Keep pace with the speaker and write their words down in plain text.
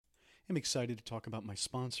I'm excited to talk about my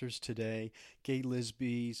sponsors today. Gay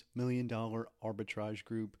Lisby's $1 Million Arbitrage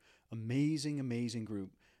Group. Amazing, amazing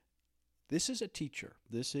group. This is a teacher.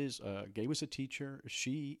 Gay was a teacher.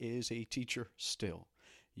 She is a teacher still.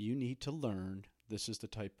 You need to learn. This is the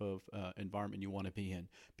type of environment you want to be in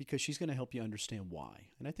because she's going to help you understand why.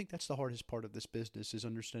 And I think that's the hardest part of this business is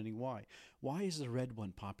understanding why. Why is the red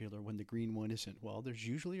one popular when the green one isn't? Well, there's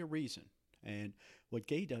usually a reason. And what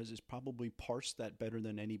Gay does is probably parse that better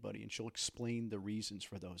than anybody, and she'll explain the reasons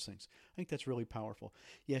for those things. I think that's really powerful.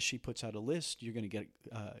 Yes, she puts out a list. You're going to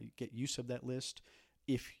get use of that list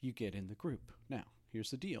if you get in the group. Now, here's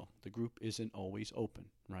the deal. The group isn't always open,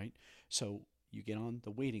 right? So you get on the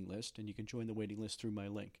waiting list, and you can join the waiting list through my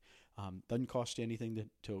link. Doesn't cost you anything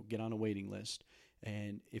to get on a waiting list.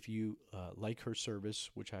 And if you like her service,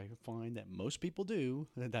 which I find that most people do,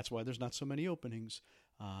 and that's why there's not so many openings,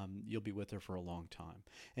 you'll be with her for a long time.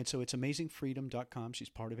 And so it's amazingfreedom.com. She's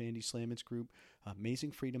part of Andy Slamon's group,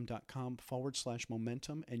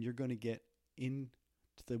 amazingfreedom.com/momentum, and you're going to get into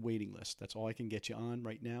the waiting list. That's all I can get you on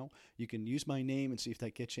right now. You can use my name and see if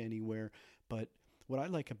that gets you anywhere. But what I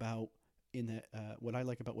like about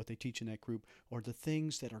what they teach in that group are the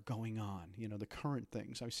things that are going on, the current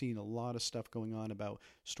things. I've seen a lot of stuff going on about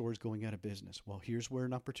stores going out of business. Well, here's where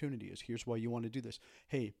an opportunity is. Here's why you want to do this.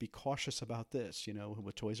 Hey, be cautious about this.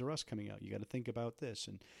 With Toys R Us coming out, you got to think about this.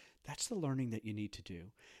 And that's the learning that you need to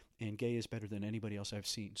do. And Gay is better than anybody else I've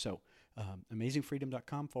seen. So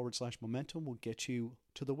amazingfreedom.com/momentum will get you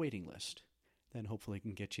to the waiting list. Then hopefully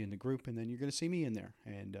can get you in the group, and then you're going to see me in there,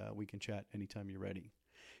 and we can chat anytime you're ready.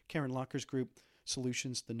 Karen Locker's group,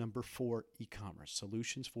 Solutions, the number 4 e-commerce,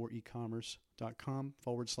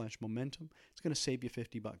 solutions4ecommerce.com/momentum. It's going to save you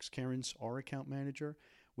 $50. Karen's our account manager.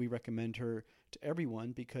 We recommend her to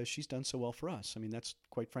everyone because she's done so well for us. I mean, that's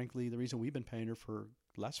quite frankly the reason we've been paying her for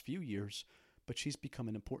the last few years, but she's become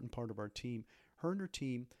an important part of our team. Her and her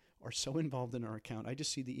team are so involved in our account. I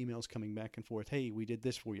just see the emails coming back and forth. Hey, we did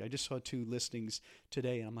this for you. I just saw 2 listings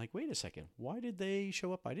today, and I'm like, wait a second. Why did they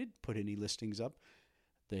show up? I didn't put any listings up.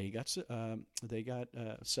 They got set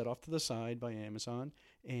off to the side by Amazon,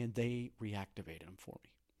 and they reactivated them for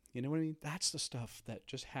me. You know what I mean? That's the stuff that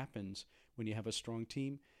just happens when you have a strong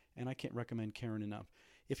team, and I can't recommend Karen enough.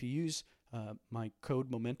 If you use my code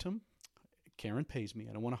Momentum, Karen pays me.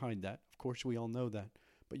 I don't want to hide that. Of course, we all know that.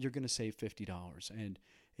 But you're going to save $50, and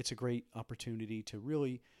it's a great opportunity to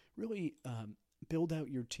really, really build out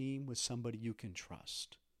your team with somebody you can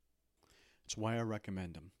trust. That's why I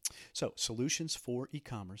recommend them. So Solutions for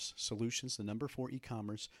e-commerce, Solutions, the number 4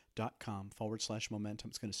 ecommerce.com/momentum.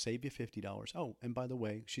 It's going to save you $50. Oh, and by the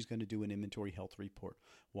way, she's going to do an inventory health report.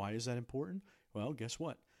 Why is that important? Well, guess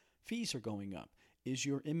what? Fees are going up. Is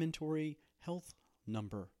your inventory health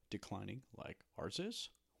number declining like ours is?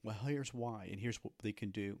 Well, here's why, and here's what they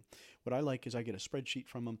can do. What I like is I get a spreadsheet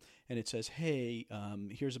from them, and it says, hey,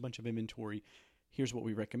 here's a bunch of inventory. Here's what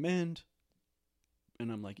we recommend.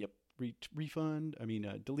 And I'm like, yep.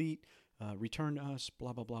 Delete, return to us,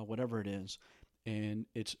 blah, blah, blah, whatever it is,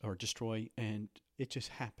 or destroy, and it just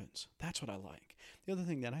happens. That's what I like. The other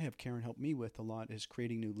thing that I have Karen help me with a lot is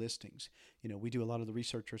creating new listings. We do a lot of the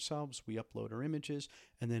research ourselves. We upload our images,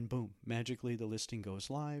 and then boom, magically the listing goes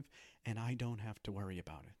live, and I don't have to worry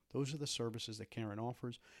about it. Those are the services that Karen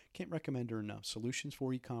offers. Can't recommend her enough.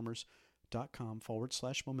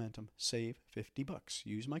 Solutions4ecommerce.com/momentum. Save $50.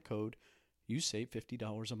 Use my code. You save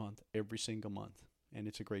 $50 a month every single month, and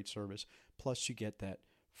it's a great service. Plus, you get that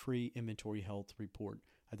free inventory health report.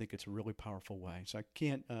 I think it's a really powerful way. So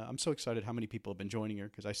I'm so excited how many people have been joining her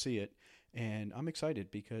because I see it, and I'm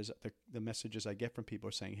excited because the messages I get from people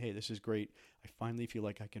are saying, hey, this is great. I finally feel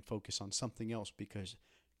like I can focus on something else because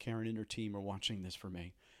Karen and her team are watching this for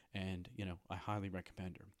me, and, I highly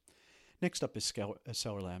recommend her. Next up is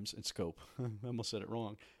Seller Labs and Scope. I almost said it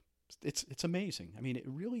wrong. It's amazing. I mean, it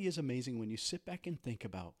really is amazing when you sit back and think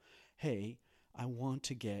about, hey, I want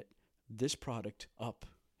to get this product up,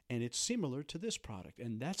 and it's similar to this product,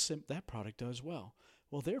 and that product does well.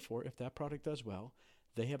 Well, therefore, if that product does well,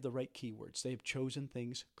 they have the right keywords. They have chosen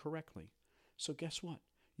things correctly. So guess what?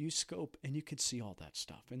 Use Scope, and you can see all that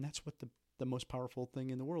stuff, and that's what the most powerful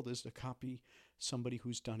thing in the world is, to copy somebody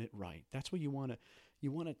who's done it right. That's what you want to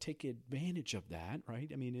take advantage of that, right?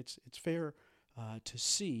 I mean, it's fair to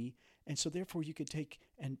see, and so therefore you could take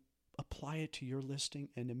and apply it to your listing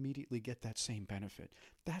and immediately get that same benefit.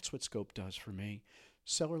 That's what Scope does for me.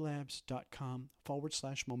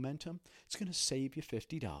 Sellerlabs.com/momentum. It's going to save you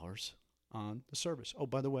 $50 on the service. Oh,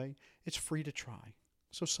 by the way, it's free to try.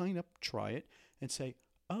 So sign up, try it, and say,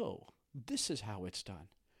 oh, this is how it's done.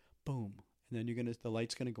 Boom. And then the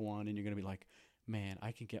light's going to go on, and you're going to be like, man,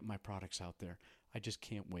 I can get my products out there. I just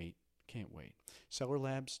can't wait. Can't wait.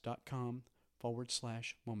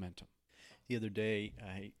 Sellerlabs.com/momentum. The other day,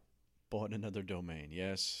 I bought another domain.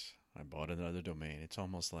 Yes, I bought another domain. It's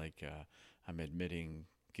almost like I'm admitting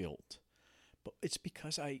guilt. But it's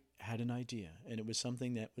because I had an idea, and it was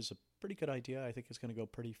something that was a pretty good idea. I think it's going to go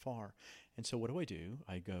pretty far. And so what do?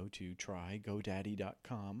 I go to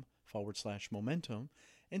trygodaddy.com/momentum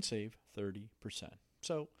and save 30%.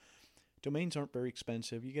 So domains aren't very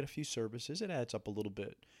expensive. You get a few services. It adds up a little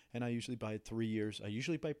bit. And I usually buy 3 years. I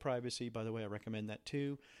usually buy privacy. By the way, I recommend that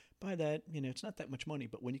too. Buy that. It's not that much money,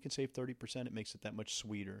 but when you can save 30%, it makes it that much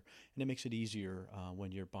sweeter. And it makes it easier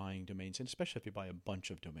when you're buying domains, and especially if you buy a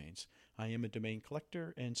bunch of domains. I am a domain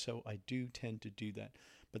collector, and so I do tend to do that.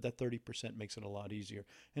 But that 30% makes it a lot easier.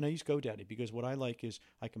 And I use GoDaddy because what I like is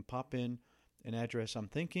I can pop in an address I'm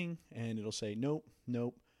thinking, and it'll say, nope,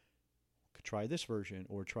 try this version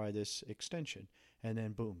or try this extension. And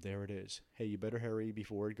then boom, there it is. Hey, you better hurry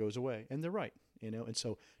before it goes away. And they're right, And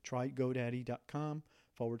so try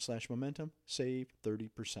godaddy.com/momentum, save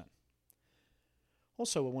 30%.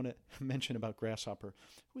 Also, I want to mention about Grasshopper.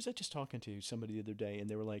 Who was I just talking to? Somebody the other day, and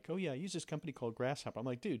they were like, oh yeah, I use this company called Grasshopper. I'm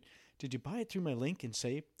like, dude, did you buy it through my link and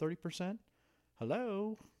save 30%?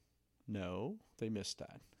 Hello? No, they missed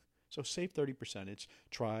that. So save 30%. It's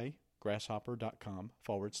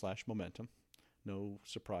trygrasshopper.com/momentum. No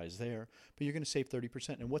surprise there, but you're going to save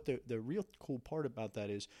 30%. And what the real cool part about that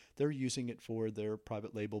is they're using it for their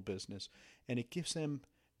private label business, and it gives them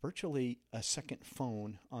virtually a second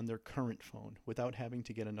phone on their current phone without having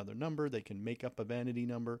to get another number. They can make up a vanity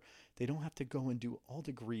number. They don't have to go and do all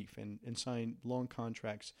the grief and sign long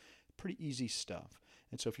contracts. Pretty easy stuff.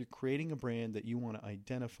 And so if you're creating a brand that you want to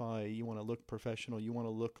identify, you want to look professional, you want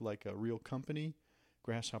to look like a real company,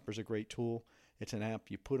 Grasshopper's a great tool. It's an app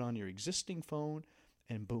you put on your existing phone,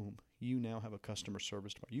 and boom, you now have a customer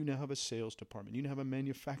service department. You now have a sales department. You now have a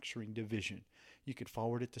manufacturing division. You could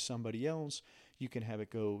forward it to somebody else. You can have it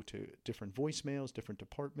go to different voicemails, different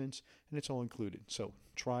departments, and it's all included. So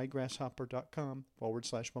try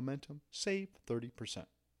grasshopper.com/momentum. Save 30%.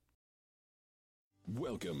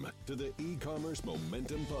 Welcome to the E-Commerce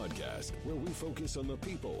Momentum Podcast, where we focus on the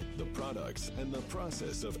people, the products, and the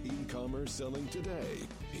process of e-commerce selling today.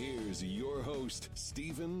 Here's your host,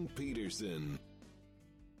 Stephen Peterson.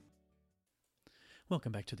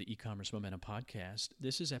 Welcome back to the E-Commerce Momentum Podcast.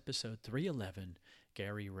 This is episode 311,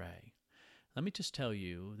 Garry Ray. Let me just tell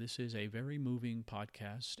you, this is a very moving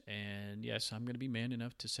podcast, and yes, I'm going to be man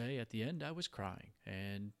enough to say at the end I was crying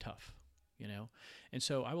and tough. And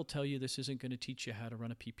so I will tell you, this isn't going to teach you how to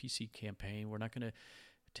run a PPC campaign. We're not going to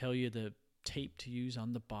tell you the tape to use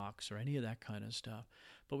on the box or any of that kind of stuff.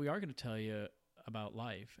 But we are going to tell you about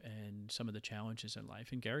life and some of the challenges in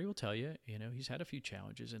life. And Garry will tell you, he's had a few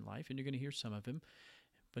challenges in life, and you're going to hear some of him,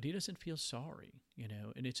 but he doesn't feel sorry,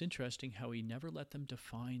 And it's interesting how he never let them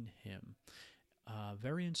define him.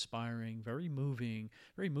 Very inspiring, very moving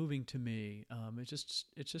to me. It's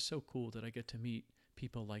just so cool that I get to meet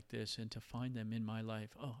people like this and to find them in my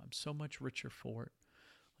life. Oh, I'm so much richer for it.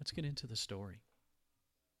 Let's get into the story.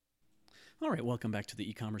 All right, welcome back to the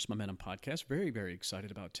E-Commerce Momentum Podcast. Very, very excited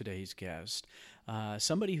about today's guest.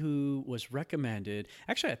 Somebody who was recommended.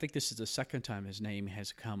 Actually, I think this is the second time his name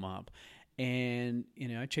has come up. And,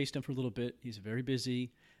 I chased him for a little bit. He's very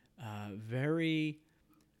busy, very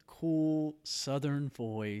cool Southern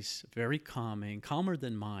voice, very calming, calmer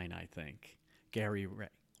than mine, I think. Garry Ray.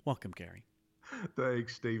 Welcome, Garry.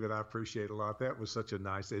 Thanks, Stephen. I appreciate it a lot. That was such a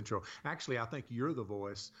nice intro. Actually, I think you're the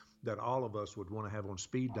voice that all of us would want to have on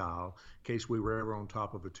speed dial in case we were ever on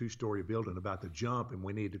top of a 2-story building about to jump and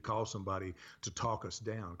we need to call somebody to talk us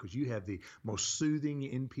down, because you have the most soothing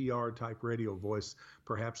NPR type radio voice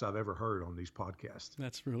perhaps I've ever heard on these podcasts.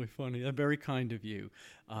 That's really funny. Very kind of you.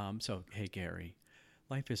 So, hey, Garry,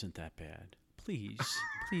 life isn't that bad. Please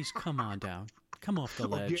come on down. Come off the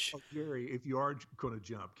ledge. Garry, if you are going to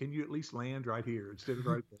jump, can you at least land right here instead of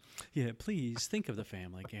right there? Yeah, please think of the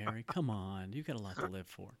family, Garry. Come on. You've got a lot to live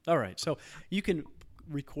for. All right. So you can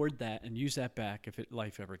record that and use that back if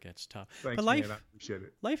life ever gets tough. Thanks, but life, man. I appreciate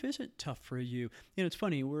it. Life isn't tough for you. It's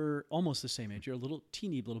funny. We're almost the same age. You're a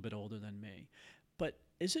teeny little bit older than me. But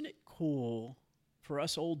isn't it cool for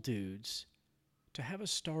us old dudes to have us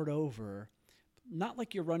start over, not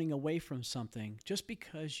like you're running away from something, just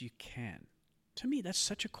because you can? To me, that's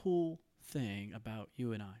such a cool thing about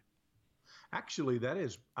you and I. Actually, that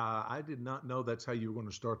is, I did not know that's how you were going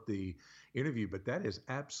to start the interview, but that is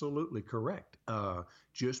absolutely correct.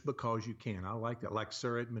 Just because you can. I like that. Like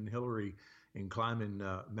Sir Edmund Hillary in climbing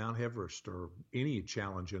Mount Everest or any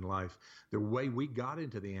challenge in life. The way we got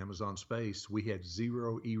into the Amazon space, we had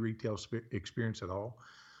zero e-retail experience at all.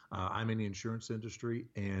 I'm in the insurance industry,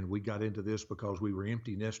 and we got into this because we were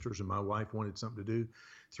empty nesters, and my wife wanted something to do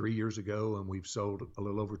 3 years ago, and we've sold a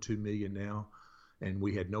little over 2 million now, and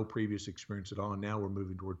we had no previous experience at all, and now we're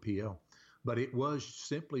moving toward PL. But it was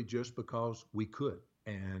simply just because we could,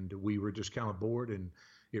 and we were just kind of bored, and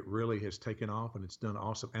it really has taken off, and it's done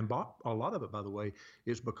awesome. And a lot of it, by the way,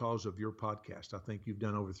 is because of your podcast. I think you've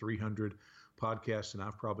done over 300 podcasts, and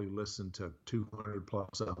I've probably listened to 200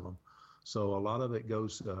 plus of them. So a lot of it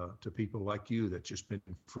goes to people like you that just been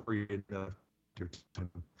free enough to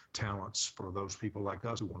talents for those people like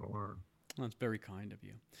us who want to learn. That's very kind of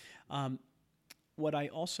you. What I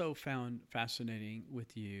also found fascinating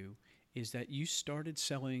with you is that you started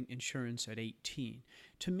selling insurance at 18.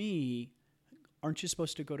 To me, aren't you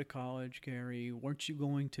supposed to go to college, Garry? Weren't you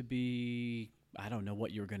going to be, I don't know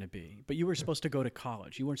what you were going to be, but you were supposed to go to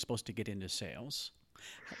college. You weren't supposed to get into sales.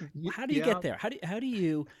 How do you get there? How do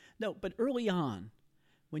you, no, but early on,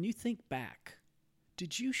 when you think back,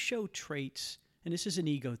 did you show traits, and this is an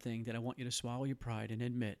ego thing that I want you to swallow your pride and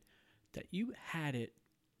admit, that you had it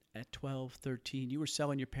at 12, 13, you were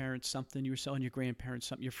selling your parents something, you were selling your grandparents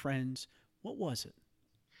something, your friends. What was it?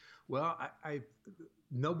 Well,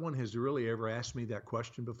 no one has really ever asked me that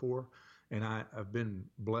question before. And I've been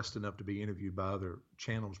blessed enough to be interviewed by other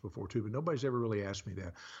channels before too, but nobody's ever really asked me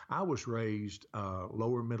that. I was raised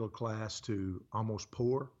lower middle class to almost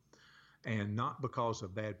poor, and not because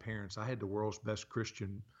of bad parents. I had the world's best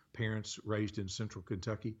Christian parents raised in central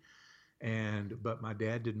Kentucky. But my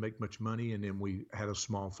dad didn't make much money, and then we had a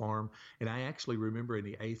small farm. And I actually remember in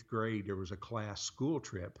the 8th grade, there was a class school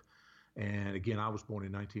trip. And again, I was born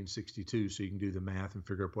in 1962, so you can do the math and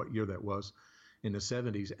figure out what year that was. In the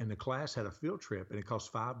 70s, and the class had a field trip, and it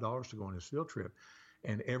cost $5 to go on this field trip.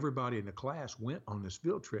 And everybody in the class went on this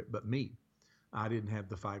field trip but me. I didn't have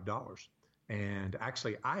the $5. And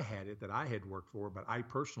actually, I had it that I had worked for, but I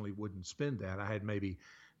personally wouldn't spend that. I had maybe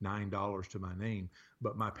 $9 to my name,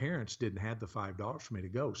 but my parents didn't have the $5 for me to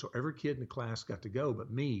go. So every kid in the class got to go but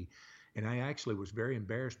me. And I actually was very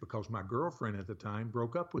embarrassed because my girlfriend at the time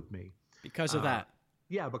broke up with me. Because of that?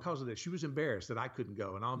 Yeah, because of that. She was embarrassed that I couldn't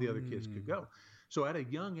go and all the other kids could go. So at a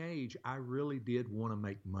young age, I really did want to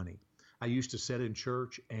make money. I used to sit in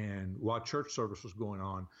church, and while church service was going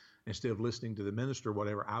on, instead of listening to the minister or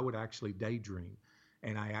whatever, I would actually daydream.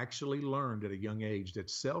 And I actually learned at a young age that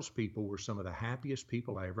salespeople were some of the happiest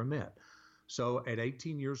people I ever met. So at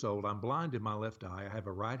 18 years old, I'm blind in my left eye. I have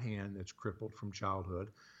a right hand that's crippled from childhood.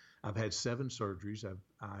 I've had 7 surgeries.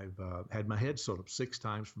 I've had my head sewed up 6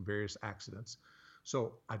 times from various accidents.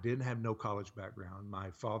 So I didn't have no college background.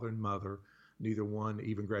 My father and mother, neither one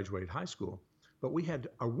even graduated high school. But we had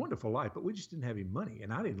a wonderful life, but we just didn't have any money,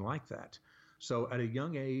 and I didn't like that. So at a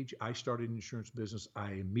young age, I started an insurance business.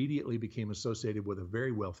 I immediately became associated with a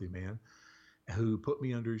very wealthy man who put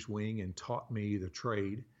me under his wing and taught me the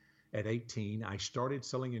trade. At 18, I started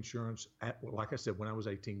selling insurance, like I said, when I was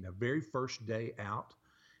 18. The very first day out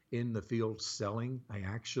in the field selling, I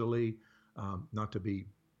actually, not to be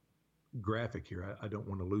graphic here, I don't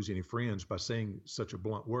want to lose any friends by saying such a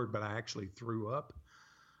blunt word, but I actually threw up.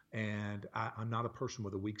 And I'm not a person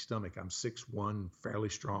with a weak stomach. I'm 6'1", fairly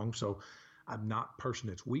strong. So I'm not a person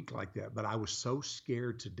that's weak like that. But I was so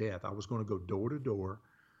scared to death. I was going to go door to door,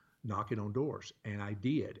 knocking on doors. And I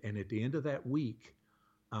did. And at the end of that week,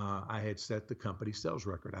 I had set the company sales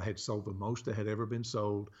record. I had sold the most that had ever been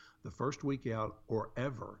sold the first week out or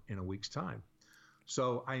ever in a week's time.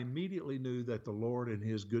 So I immediately knew that the Lord in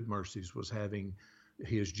his good mercies was having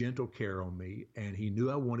his gentle care on me, and he knew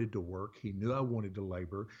I wanted to work. He knew I wanted to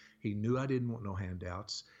labor. He knew I didn't want no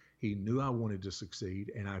handouts. He knew I wanted to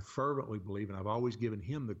succeed, and I fervently believe, and I've always given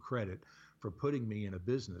him the credit for putting me in a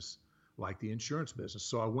business like the insurance business.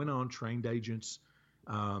 So I went on, trained agents,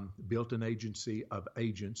 built an agency of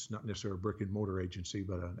agents, not necessarily a brick and mortar agency,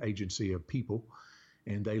 but an agency of people,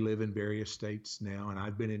 and they live in various states now, and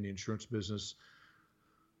I've been in the insurance business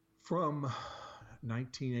from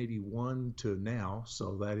 1981 to now,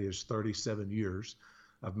 so that is 37 years.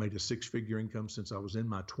 I've made a 6-figure income since I was in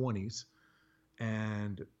my 20s,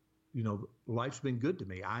 and you know, life's been good to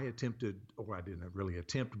me. I attempted, or I didn't really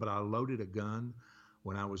attempt, but I loaded a gun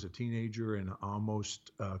when I was a teenager and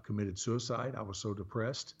almost committed suicide. I was so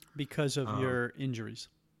depressed because of your injuries.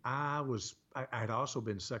 I had also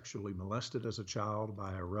been sexually molested as a child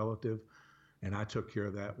by a relative, and I took care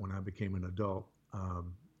of that when I became an adult.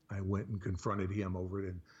 I went and confronted him over it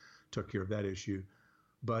and took care of that issue.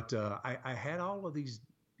 But I had all of these,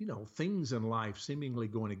 things in life seemingly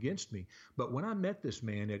going against me. But when I met this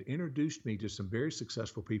man, it introduced me to some very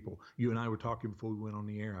successful people. You and I were talking before we went on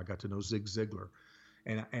the air. I got to know Zig Ziglar.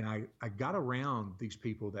 And I got around these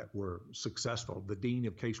people that were successful. The dean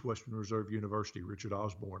of Case Western Reserve University, Richard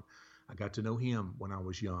Osborne, I got to know him when I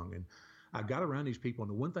was young. And I got around these people, and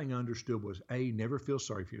the one thing I understood was, A, never feel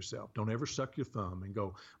sorry for yourself. Don't ever suck your thumb and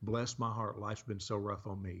go, bless my heart, life's been so rough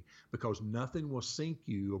on me. Because nothing will sink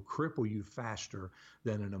you or cripple you faster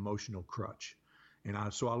than an emotional crutch.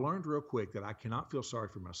 So I learned real quick that I cannot feel sorry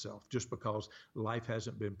for myself just because life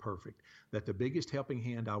hasn't been perfect, that the biggest helping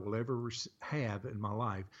hand I will ever have in my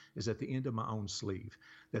life is at the end of my own sleeve,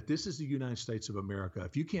 that this is the United States of America.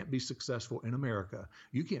 If you can't be successful in America,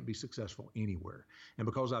 you can't be successful anywhere. And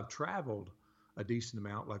because I've traveled a decent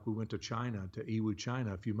amount, like we went to China, to Yiwu,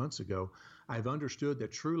 China a few months ago, I've understood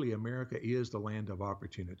that truly America is the land of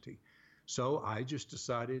opportunity. So I just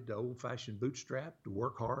decided to old-fashioned bootstrap, to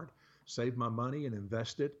work hard, save my money and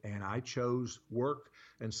invest it, and I chose work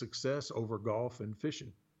and success over golf and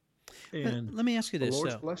fishing. And let me ask you this. The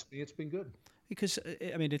Lord's blessed me. It's been good. Because,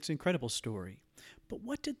 I mean, it's an incredible story. But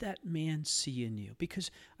what did that man see in you? Because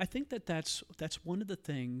I think that's one of the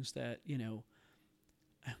things that,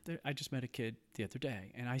 I just met a kid the other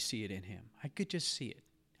day, and I see it in him. I could just see it.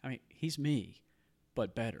 I mean, he's me,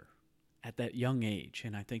 but better at that young age.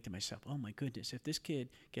 And I think to myself, oh, my goodness, if this kid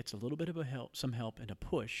gets a little bit of some help and a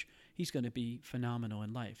push, he's going to be phenomenal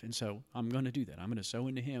in life. And so I'm going to do that. I'm going to sow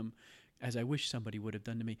into him as I wish somebody would have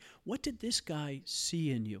done to me. What did this guy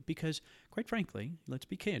see in you? Because, quite frankly, let's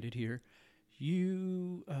be candid here,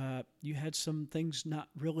 you had some things not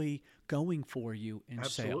really going for you in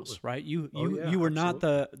sales, right? You were not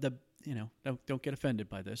the don't get offended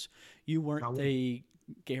by this. You weren't the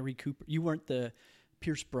Gary Cooper. You weren't the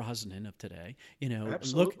Pierce Brosnan of today.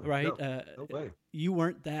 Absolutely. Look, right? No way. You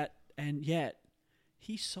weren't that, and yet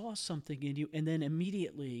he saw something in you, and then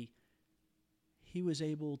immediately he was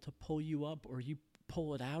able to pull you up, or you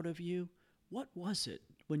pull it out of you. What was it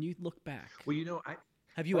when you look back? Well,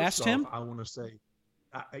 have you asked him? I want to say,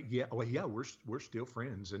 we're still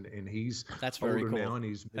friends, and he's that's very older cool. now, and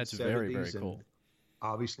he's mid-70s. That's very, very cool.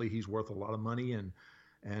 Obviously, he's worth a lot of money, and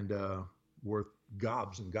worth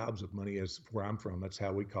gobs and gobs of money, as where I'm from. That's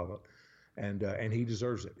how we call it. And he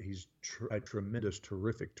deserves it. He's a tremendous,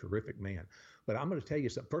 terrific man. But I'm going to tell you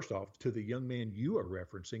something. First off, to the young man you are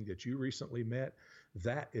referencing that you recently met,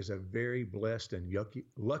 that is a very blessed and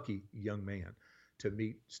lucky young man to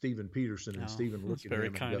meet Stephen Peterson, and Stephen looking at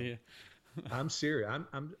him. That's very kind of you. I'm serious.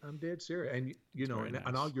 I'm dead serious. And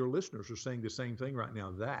and all your listeners are saying the same thing right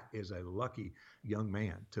now. That is a lucky young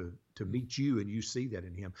man to meet you, and you see that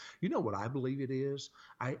in him. You know what I believe it is?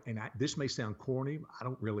 This may sound corny. I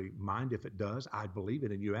don't really mind if it does. I believe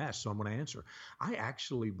it, and you asked, so I'm going to answer. I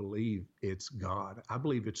actually believe it's God. I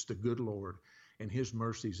believe it's the good Lord and his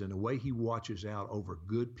mercies and the way he watches out over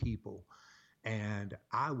good people. And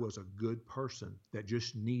I was a good person that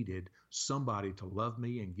just needed somebody to love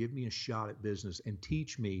me and give me a shot at business and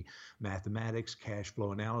teach me mathematics, cash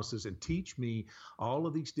flow analysis, and teach me all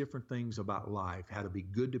of these different things about life, how to be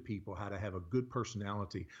good to people, how to have a good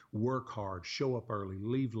personality, work hard, show up early,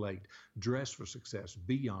 leave late, dress for success,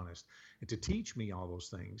 be honest, and to teach me all those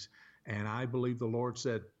things. And I believe the Lord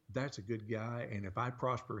said, that's a good guy, and if I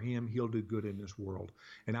prosper him, he'll do good in this world.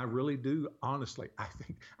 And I really do, honestly.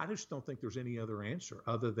 I just don't think there's any other answer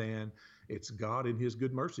other than it's God in his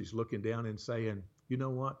good mercies looking down and saying, you know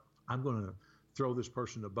what, I'm going to throw this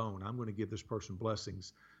person a bone. I'm going to give this person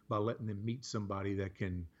blessings by letting them meet somebody that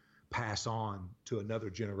can pass on to another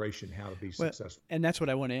generation how to be successful. And that's what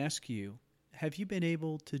I want to ask you. Have you been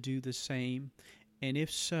able to do the same? And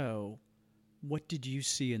if so, what did you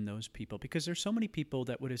see in those people? Because there's so many people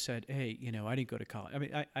that would have said, hey, I didn't go to college. I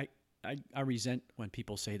mean, I resent when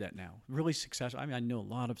people say that now. Really successful. I mean, I know a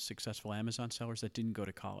lot of successful Amazon sellers that didn't go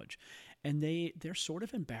to college, and they're sort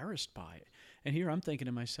of embarrassed by it. And here I'm thinking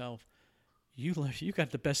to myself, you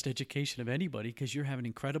got the best education of anybody because you're having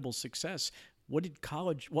incredible success. What would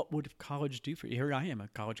college do for you? Here I am, a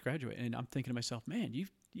college graduate, and I'm thinking to myself, man,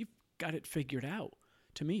 you've got it figured out.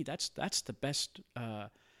 To me, that's the best.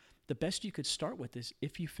 The best you could start with is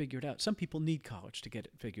if you figure it out. Some people need college to get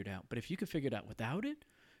it figured out, but if you could figure it out without it,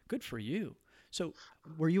 good for you. So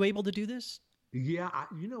were you able to do this? Yeah,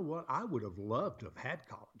 you know what? I would have loved to have had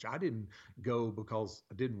college. I didn't go because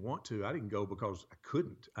I didn't want to. I didn't go because I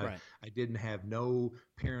couldn't. Right. I didn't have no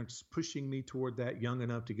parents pushing me toward that young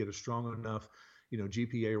enough to get a strong enough,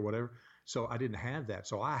 GPA or whatever. So I didn't have that.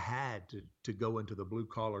 So I had to go into the blue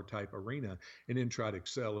collar type arena and then try to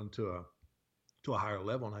excel into a higher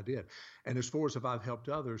level, and I did. And as far as if I've helped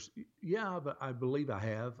others, yeah, but I believe I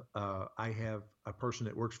have. I have a person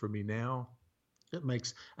that works for me now that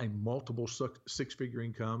makes a multiple six-figure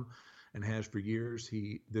income and has for years.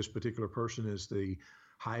 This particular person is the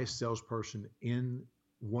highest salesperson in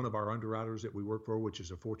one of our underwriters that we work for, which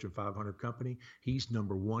is a Fortune 500 company, he's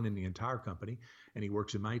number one in the entire company, and he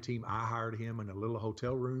works in my team. I hired him in a little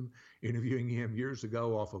hotel room, interviewing him years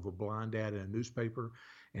ago off of a blind ad in a newspaper.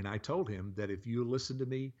 And I told him that if you listen to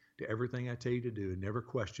me, to everything I tell you to do, and never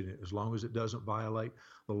question it, as long as it doesn't violate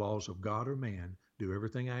the laws of God or man, do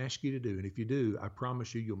everything I ask you to do. And if you do, I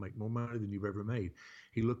promise you, you'll make more money than you've ever made.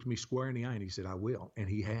 He looked me square in the eye and he said, I will. And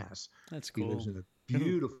he has. That's cool. He lives in a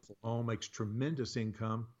beautiful home, makes tremendous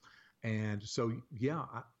income. And so, yeah,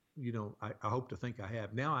 I hope to think I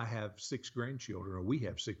have. Now I have 6 grandchildren, or we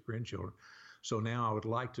have 6 grandchildren. So now I would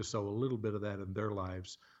like to sow a little bit of that in their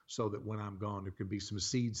lives so that when I'm gone, there can be some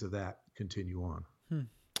seeds of that continue on.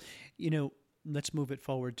 Let's move it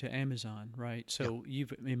forward to Amazon, right? So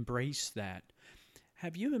You've embraced that.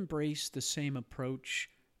 Have you embraced the same approach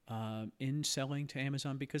in selling to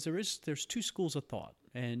Amazon? Because there's 2 schools of thought,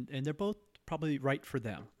 and they're both probably right for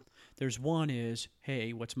them. There's one is,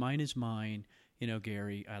 hey, what's mine is mine.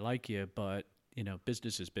 Gary, I like you, but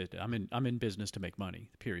business is business. I'm in business to make money,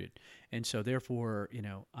 period. And so therefore,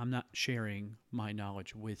 I'm not sharing my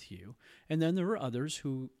knowledge with you. And then there are others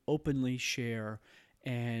who openly share,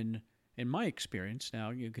 and in my experience, now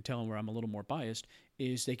you can tell where I'm a little more biased,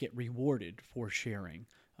 is they get rewarded for sharing.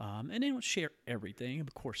 And they don't share everything,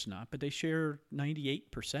 of course not, but they share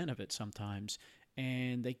 98% of it sometimes,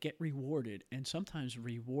 and they get rewarded, and sometimes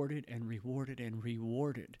rewarded and rewarded and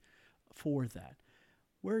rewarded for that.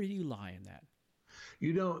 Where do you lie in that?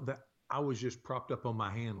 That I was just propped up on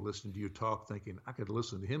my hand listening to you talk, thinking I could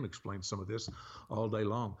listen to him explain some of this all day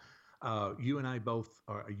long. You and I both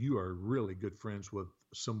you are really good friends with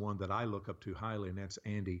someone that I look up to highly, and that's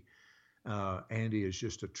Andy. Andy is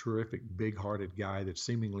just a terrific, big-hearted guy that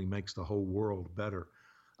seemingly makes the whole world better.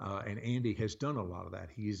 And Andy has done a lot of that.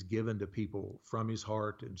 He has given to people from his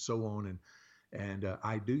heart and so on. And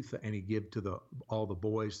I do, and he gave to all the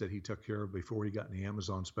boys that he took care of before he got in the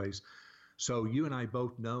Amazon space. So you and I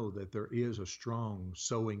both know that there is a strong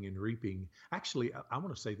sowing and reaping. Actually, I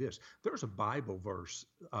want to say this. There's a Bible verse,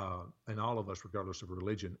 and all of us, regardless of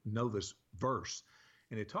religion, know this verse.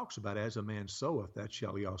 And it talks about, as a man soweth, that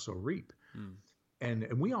shall he also reap. And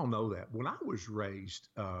we all know that. When I was raised,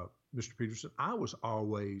 Mr. Peterson, I was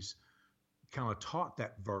always kind of taught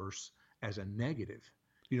that verse as a negative.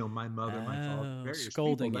 My mother, my father, various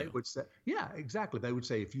scolding people, you. they would say, yeah, exactly. They would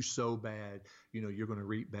say, if you sow bad, you're going to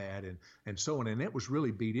reap bad, and so on. And that was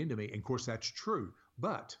really beat into me. And of course, that's true.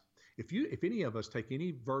 But if any of us take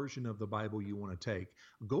any version of the Bible you want to take,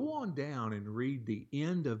 go on down and read the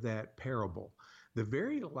end of that parable. The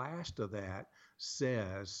very last of that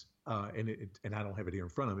says, and I don't have it here in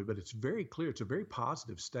front of me, but it's very clear. It's a very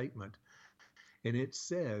positive statement. And it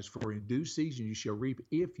says, for in due season you shall reap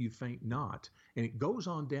if you faint not. And it goes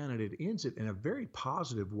on down and it ends it in a very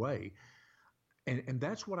positive way. And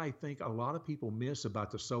that's what I think a lot of people miss about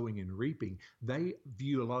the sowing and reaping. They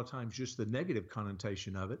view a lot of times just the negative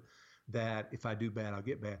connotation of it, that if I do bad, I'll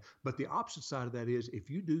get bad. But the opposite side of that is, if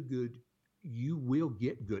you do good, you will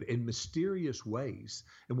get good in mysterious ways.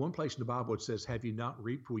 In one place in the Bible, it says, have you not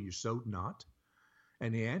reaped where you sowed not?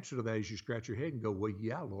 And the answer to that is you scratch your head and go, well,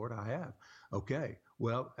 yeah, Lord, I have. Okay,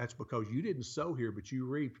 well, that's because you didn't sow here, but you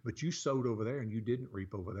reaped, but you sowed over there and you didn't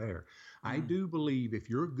reap over there. I do believe if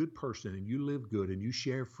you're a good person and you live good and you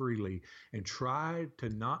share freely and try to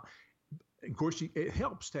not, of course, it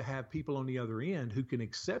helps to have people on the other end who can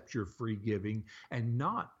accept your free giving and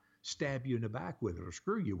not stab you in the back with it or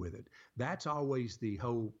screw you with it. That's always the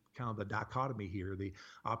whole kind of the dichotomy here, the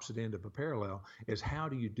opposite end of a parallel, is how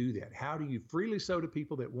do you do that? How do you freely sow to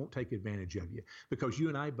people that won't take advantage of you? Because you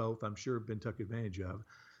and I both, I'm sure, have been took advantage of.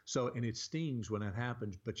 So, and it stings when that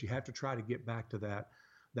happens, but you have to try to get back to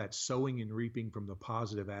that sowing and reaping from the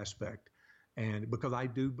positive aspect. And because I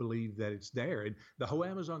do believe that it's there. And the whole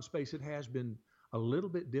Amazon space, it has been a little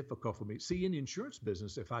bit difficult for me. See, in the insurance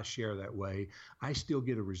business, if I share that way, I still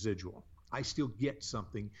get a residual. I still get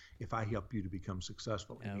something if I help you to become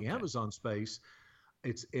successful. In the Amazon space,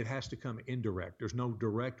 it has to come indirect. There's no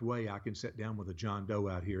direct way I can sit down with a John Doe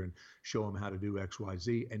out here and show him how to do X, Y,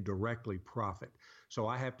 Z and directly profit. So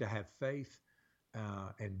I have to have faith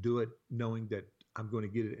and do it knowing that I'm going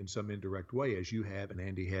to get it in some indirect way, as you have and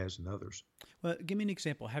Andy has and others. Well, give me an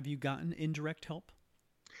example. Have you gotten indirect help?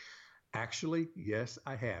 Actually, yes,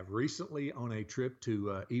 I have. Recently on a trip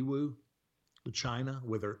to Yiwu, China,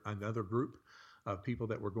 with another group of people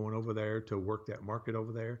that were going over there to work that market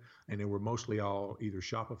over there. And they were mostly all either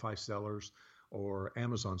Shopify sellers or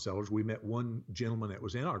Amazon sellers. We met one gentleman that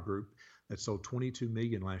was in our group that sold 22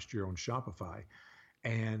 million last year on Shopify.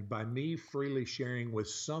 And by me freely sharing with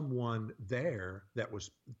someone there that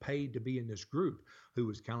was paid to be in this group who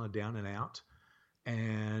was kind of down and out,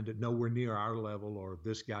 and nowhere near our level or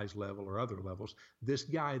this guy's level or other levels. This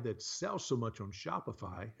guy that sells so much on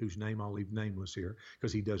Shopify, whose name I'll leave nameless here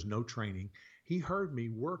because he does no training, he heard me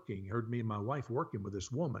and my wife working with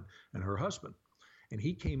this woman and her husband. And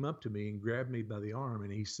he came up to me and grabbed me by the arm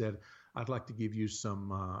and he said, I'd like to give you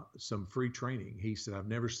some free training. He said, I've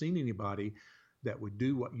never seen anybody that would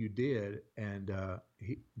do what you did. And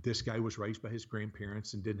this guy was raised by his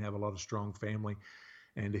grandparents and didn't have a lot of strong family.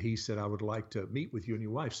 And he said, I would like to meet with you and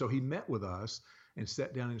your wife. So he met with us and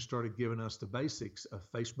sat down and started giving us the basics of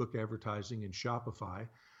Facebook advertising and Shopify.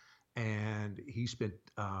 And he spent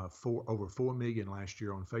over $4 million last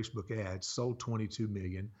year on Facebook ads, sold $22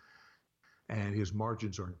 million. And his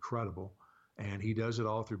margins are incredible. And he does it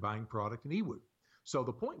all through buying product and e-wood. So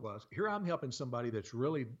the point was, here I'm helping somebody that's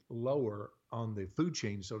really lower on the food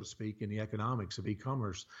chain, so to speak, in the economics of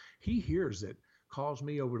e-commerce. He hears it, calls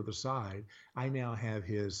me over to the side. I now have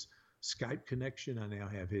his Skype connection. I now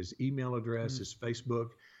have his email address, his Facebook,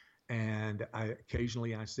 and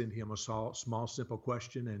occasionally I send him a small, simple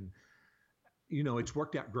question. And, you know, it's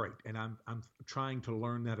worked out great. And I'm trying to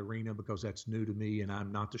learn that arena because that's new to me and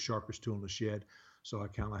I'm not the sharpest tool in the shed. So I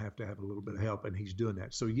kind of have to have a little bit of help, and he's doing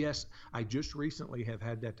that. So yes, I just recently have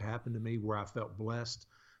had that to happen to me where I felt blessed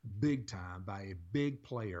big time by a big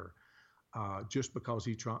player just because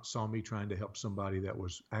he saw me trying to help somebody that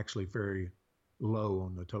was actually very low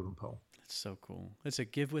on the totem pole. That's so cool. It's a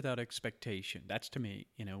give without expectation. That's to me,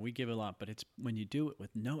 you know, we give a lot, but it's when you do it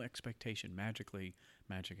with no expectation, magic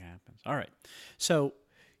happens. All right. So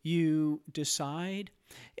you decide,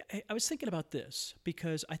 I was thinking about this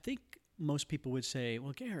because I think most people would say,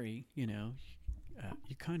 well, Garry, you know,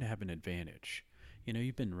 you kind of have an advantage. You know,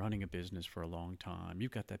 you've been running a business for a long time.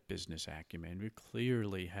 You've got that business acumen. You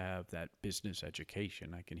clearly have that business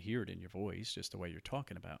education. I can hear it in your voice, just the way you're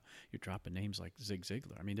talking about. You're dropping names like Zig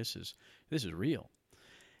Ziglar. I mean, this is real.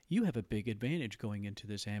 You have a big advantage going into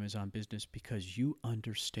this Amazon business because you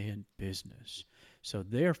understand business. So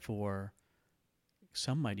therefore,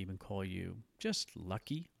 some might even call you just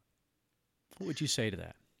lucky. What would you say to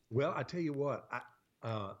that? Well, I tell you what,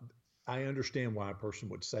 I understand why a person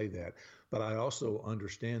would say that, but I also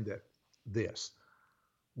understand that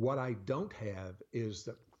what I don't have is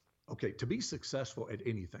that, okay, to be successful at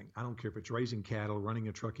anything, I don't care if it's raising cattle, running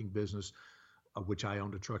a trucking business, which I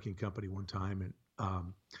owned a trucking company one time,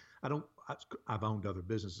 and I've owned other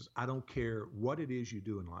businesses. I don't care what it is you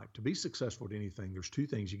do in life. To be successful at anything, there's two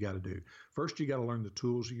things you got to do. First, you got to learn the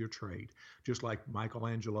tools of your trade, just like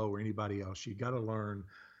Michelangelo or anybody else. You got to learn.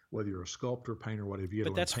 Whether you're a sculptor, painter, whatever you.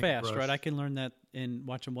 But that's fast, right? I can learn that in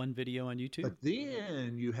watching one video on YouTube. But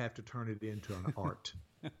then you have to turn it into an art,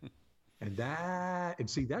 and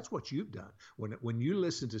see that's what you've done. When you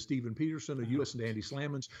listen to Steven Peterson or you listen to Andy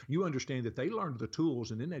Slamans, you understand that they learned the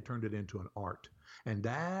tools and then they turned it into an art, and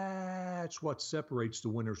that's what separates the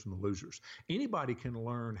winners from the losers. Anybody can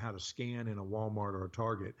learn how to scan in a Walmart or a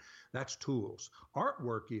Target. That's tools.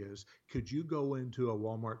 Artwork is, could you go into a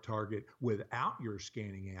Walmart, Target without your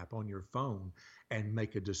scanning app on your phone and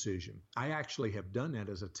make a decision? I actually have done that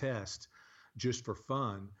as a test just for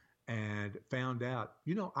fun and found out,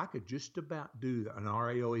 you know, I could just about do an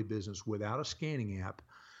RAOA business without a scanning app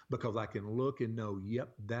because I can look and know, yep,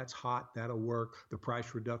 that's hot, that'll work. The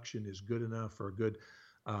price reduction is good enough for a good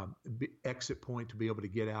exit point to be able to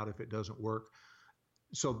get out if it doesn't work.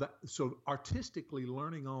 So artistically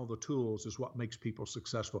learning all the tools is what makes people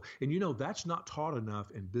successful. And, you know, that's not taught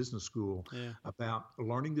enough in business school about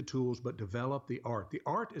learning the tools, but develop the art. The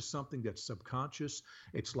art is something that's subconscious.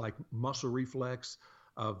 It's like muscle reflex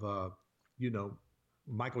of,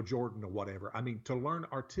 Michael Jordan or whatever. I mean, to learn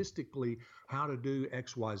artistically how to do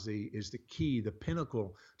X, Y, Z is the key, the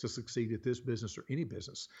pinnacle to succeed at this business or any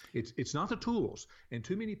business. It's not the tools. And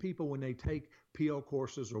too many people, when they take PL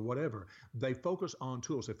courses or whatever, they focus on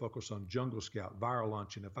tools. They focus on Jungle Scout, Viral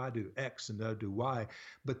Lunch, and if I do X and I do Y.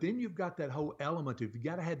 But then you've got that whole element of you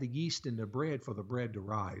got to have the yeast in the bread for the bread to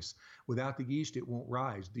rise. Without the yeast, it won't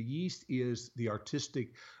rise. The yeast is the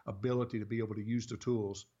artistic ability to be able to use the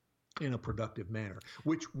tools in a productive manner,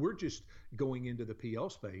 which we're just going into the PL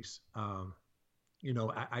space.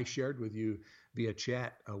 I shared with you via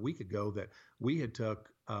chat a week ago that we had took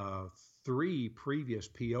 3 previous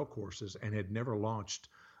PL courses and had never launched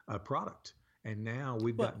a product. And now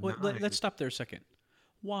we've got 9. Let's stop there a second.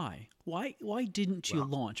 Why? Why didn't you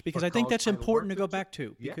launch? Because I think that's important to go back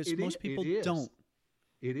to because most people don't.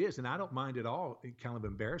 It is, and I don't mind at all kind of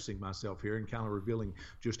embarrassing myself here and kind of revealing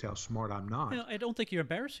just how smart I'm not. I don't think you're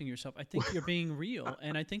embarrassing yourself. I think you're being real,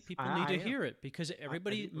 and I think people need to hear it because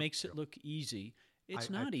everybody makes it look easy.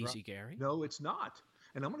 It's not easy, Garry. No, it's not.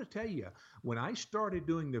 And I'm going to tell you, when I started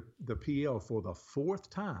doing the PL for the fourth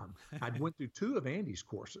time, I'd went through two of Andy's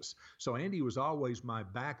courses. So Andy was always my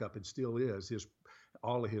backup and still is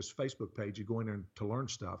all of his Facebook page. You go in there to learn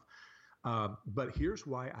stuff. But here's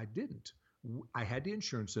why I didn't. I had the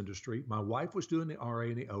insurance industry. My wife was doing the RA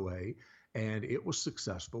and the OA, and it was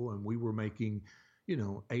successful. And we were making,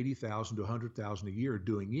 $80,000 to $100,000 a year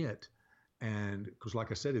doing it. And because, like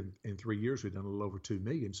I said, in 3 years, we've done a little over $2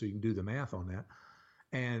 million. So you can do the math on that.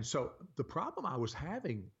 And so the problem I was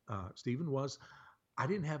having, Stephen, was I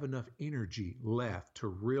didn't have enough energy left to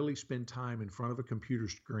really spend time in front of a computer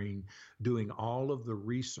screen doing all of the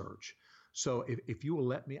research. So if you will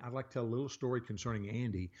let me, I'd like to tell a little story concerning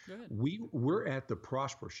Andy. We're at the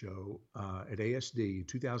Prosper Show at ASD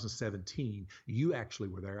 2017. You actually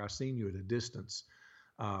were there. I seen you at a distance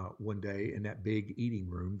one day in that big eating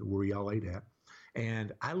room where we all ate at.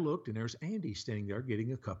 And I looked, and there's Andy standing there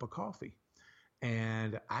getting a cup of coffee.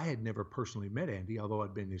 And I had never personally met Andy, although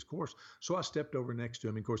I'd been in his course. So I stepped over next to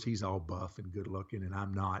him. Of course, he's all buff and good looking, and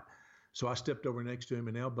I'm not. So I stepped over next to him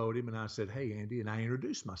and elbowed him, and I said, "Hey, Andy," and I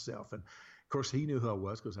introduced myself. And of course, he knew who I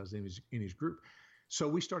was because I was in his group. So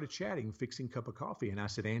we started chatting, fixing a cup of coffee. And I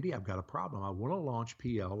said, "Andy, I've got a problem. I want to launch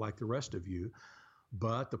PL like the rest of you.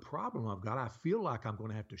 But the problem I've got, I feel like I'm going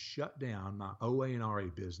to have to shut down my OA and RA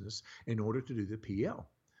business in order to do the PL."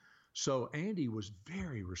 So Andy was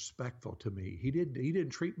very respectful to me. He didn't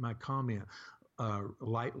treat my comment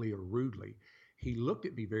lightly or rudely. He looked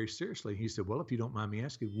at me very seriously. He said, "Well, if you don't mind me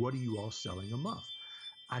asking, what are you all selling a month?"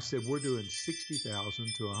 I said, "We're doing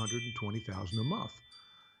 $60,000 to $120,000 a month."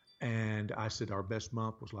 And I said, "Our best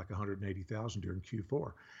month was like $180,000 during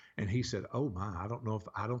Q4." And he said, "Oh my,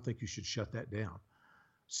 I don't think you should shut that down."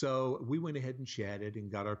 So we went ahead and chatted and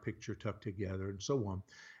got our picture tucked together and so on.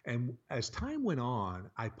 And as time went on,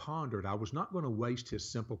 I pondered, I was not going to waste his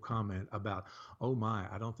simple comment about, "Oh my,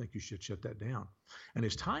 I don't think you should shut that down." And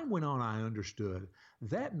as time went on, I understood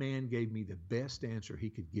that man gave me the best answer he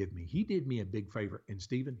could give me. He did me a big favor. And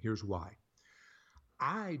Stephen, here's why.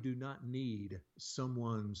 I do not need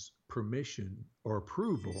someone's permission or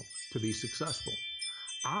approval to be successful.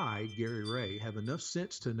 I, Garry Ray, have enough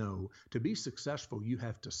sense to know to be successful, you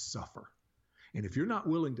have to suffer. And if you're not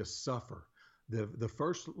willing to suffer, the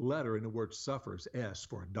first letter in the word suffer is S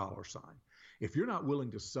for a dollar sign. If you're not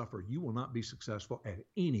willing to suffer, you will not be successful at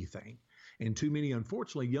anything. And too many,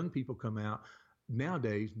 unfortunately, young people come out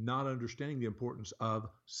nowadays not understanding the importance of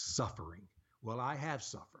suffering. Well, I have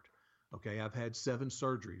suffered. Okay, I've had 7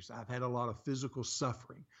 surgeries. I've had a lot of physical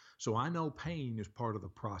suffering. So I know pain is part of the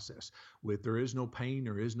process. With there is no pain,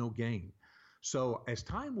 there is no gain. So as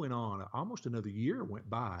time went on, almost another year went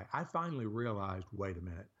by, I finally realized, wait a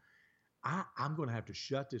minute, I'm going to have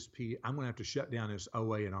to I'm going to have to shut down this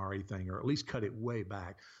OA and RA thing, or at least cut it way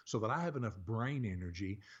back so that I have enough brain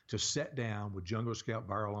energy to sit down with Jungle Scout,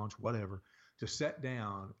 Viral Launch, whatever, to sit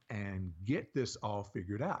down and get this all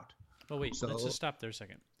figured out. Well, wait, let's just stop there a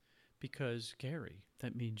second. Because, Garry,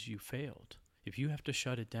 that means you failed. If you have to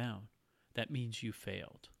shut it down, that means you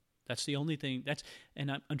failed. That's the only thing.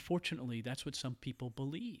 Unfortunately, that's what some people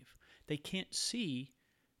believe. They can't see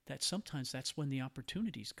that sometimes that's when the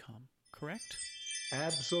opportunities come, correct?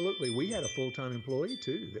 Absolutely. We had a full-time employee,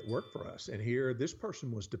 too, that worked for us. And here, this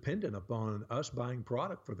person was dependent upon us buying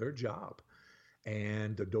product for their job.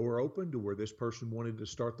 And the door opened to where this person wanted to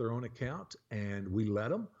start their own account, and we let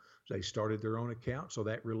them. They started their own account, so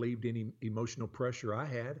that relieved any emotional pressure I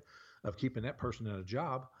had of keeping that person in a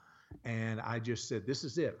job. And I just said, this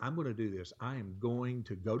is it. I'm going to do this. I am going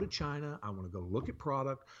to go to China. I want to go look at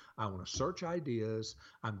product. I want to search ideas.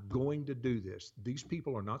 I'm going to do this. These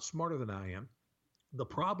people are not smarter than I am. The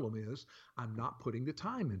problem is I'm not putting the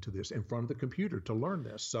time into this in front of the computer to learn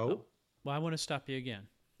this. So, well, I want to stop you again.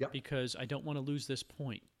 Yep. Because I don't want to lose this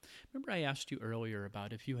point. Remember I asked you earlier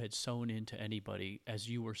about if you had sown into anybody as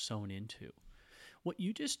you were sown into. What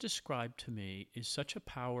you just described to me is such a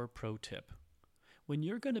power pro tip. When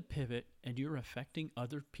you're going to pivot and you're affecting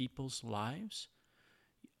other people's lives,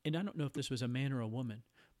 and I don't know if this was a man or a woman,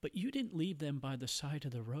 but you didn't leave them by the side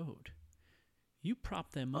of the road. You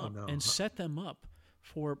propped them up and set them up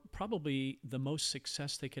for probably the most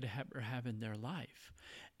success they could have in their life.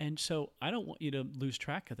 And so I don't want you to lose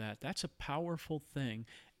track of that. That's a powerful thing.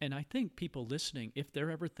 And I think people listening, if they're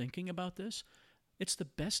ever thinking about this, it's the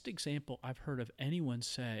best example I've heard of anyone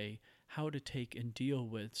say how to take and deal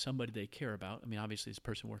with somebody they care about. I mean, obviously this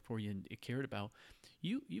person worked for you and you cared about.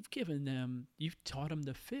 You've taught them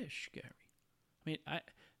to fish, Garry. I mean,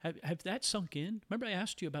 have that sunk in? Remember I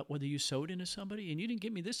asked you about whether you sowed into somebody and you didn't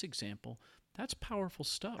give me this example. That's powerful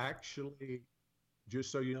stuff. Actually,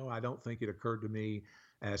 just so you know, I don't think it occurred to me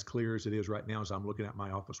as clear as it is right now as I'm looking out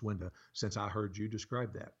my office window since I heard you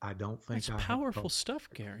describe that. I don't think it's powerful stuff,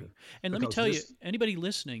 Gary. And let me because tell you, anybody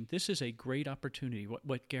listening, this is a great opportunity.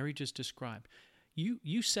 What Gary just described,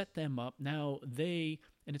 you set them up. Now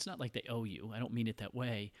and it's not like they owe you. I don't mean it that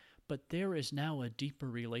way. But there is now a deeper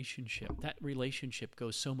relationship. That relationship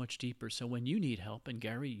goes so much deeper. So when you need help, and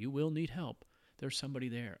Gary, you will need help, there's somebody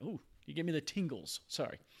there. Oh, you gave me the tingles.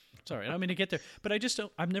 Sorry. I don't mean to get there. But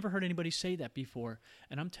I've never heard anybody say that before.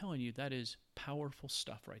 And I'm telling you, that is powerful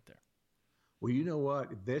stuff right there. Well, you know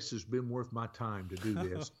what? This has been worth my time to do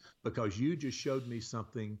this because you just showed me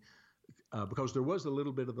something, because there was a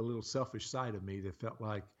little bit of the little selfish side of me that felt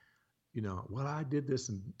like, well, I did this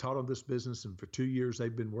and taught them this business, and for 2 years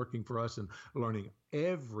they've been working for us and learning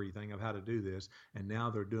everything of how to do this, and now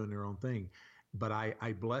they're doing their own thing. But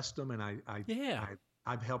I blessed them, and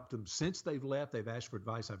I've helped them since they've left. They've asked for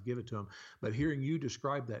advice. I've given it to them. But hearing you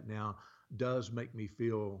describe that now does make me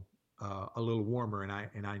feel a little warmer,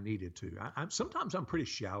 and I needed to. Sometimes I'm pretty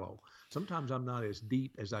shallow. Sometimes I'm not as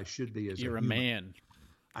deep as I should be as You're a a man.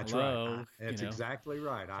 I try. That's exactly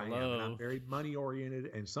right. I am. And I'm very money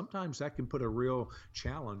oriented, and sometimes that can put a real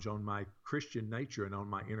challenge on my Christian nature and on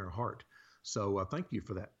my inner heart. So thank you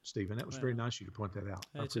for that, Stephen. That was very nice of you to point that out.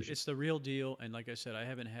 It's the real deal. And like I said, I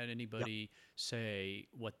haven't had anybody say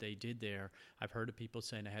what they did there. I've heard of people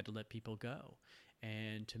saying I had to let people go.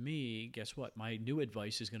 And to me, guess what? My new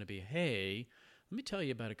advice is going to be, hey, let me tell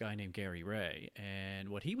you about a guy named Garry Ray and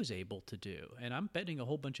what he was able to do. And I'm betting a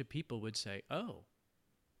whole bunch of people would say, oh,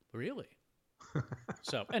 really?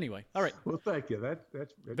 So anyway, all right. Well, thank you.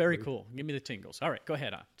 That's very cool. Give me the tingles. All right, go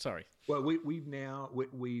ahead on. Sorry. Well,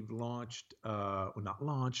 we've launched. Not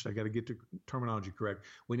launched. I got to get the terminology correct.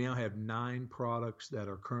 We now have 9 products that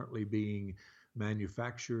are currently being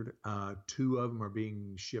manufactured. 2 of them are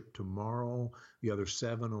being shipped tomorrow. The other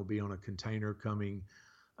 7 will be on a container coming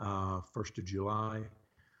 1st of July.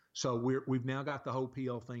 So we've now got the whole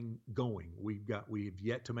PL thing going. We've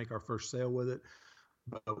yet to make our first sale with it.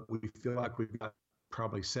 But we feel like we've got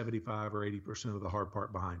probably 75 or 80% of the hard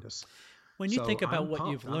part behind us. When you think about what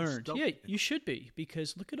you've learned, you should be,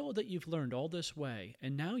 because look at all that you've learned all this way,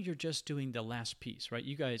 and now you're just doing the last piece, right?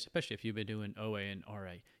 You guys, especially if you've been doing OA and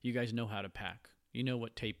RA, you guys know how to pack. You know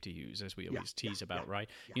what tape to use, as we always tease about, right?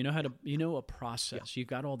 Yeah. You know a process. You've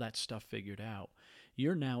got all that stuff figured out.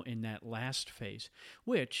 You're now in that last phase,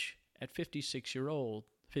 which at 56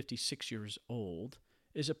 years old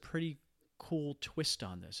is a pretty cool twist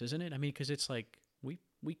on this, isn't it? I mean, because it's like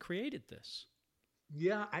we created this.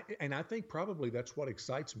 Yeah, I think probably that's what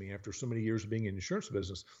excites me after so many years of being in the insurance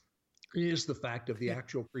business is the fact of the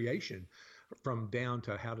actual creation, from down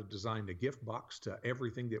to how to design the gift box to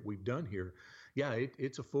everything that we've done here. Yeah,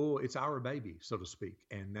 it's our baby, so to speak.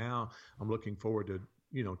 And now I'm looking forward to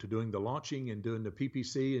doing the launching and doing the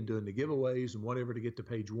PPC and doing the giveaways and whatever to get to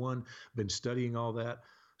page 1. Been studying all that.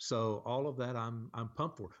 So all of that I'm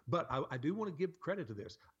pumped for. But I do want to give credit to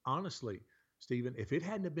this. Honestly, Stephen, if it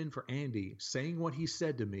hadn't have been for Andy saying what he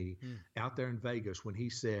said to me out there in Vegas when he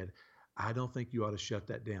said, I don't think you ought to shut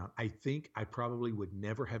that down, I think I probably would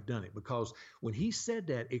never have done it, because when he said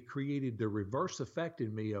that, it created the reverse effect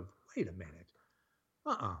in me of, wait a minute,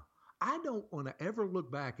 I don't want to ever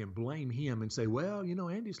look back and blame him and say, well,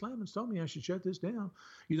 Andy Slamans told me I should shut this down.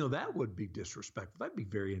 That would be disrespectful. That'd be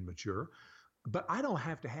very immature. But I don't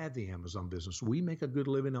have to have the Amazon business. We make a good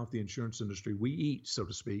living off the insurance industry. We eat, so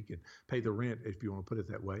to speak, and pay the rent, if you want to put it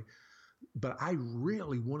that way. But I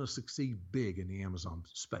really want to succeed big in the Amazon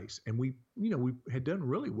space. And we had done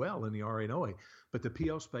really well in the RA and OA, but the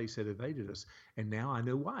PL space had evaded us. And now I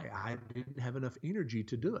know why. I didn't have enough energy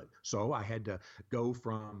to do it. So I had to go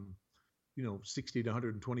from 60 to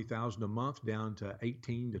 120,000 a month down to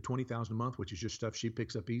 18 to 20,000 a month, which is just stuff she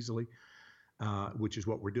picks up easily. Which is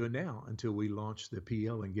what we're doing now until we launch the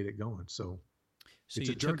PL and get it going. So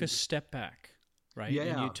you took a step back, right? Yeah.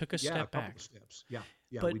 And you took a step back. Steps. Yeah,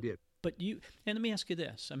 we did. But and let me ask you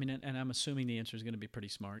this. I mean, and I'm assuming the answer is going to be pretty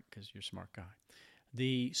smart because you're a smart guy.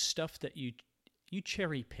 The stuff that you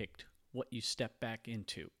cherry-picked what you stepped back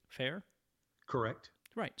into, fair? Correct.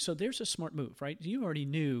 Right. So there's a smart move, right? You already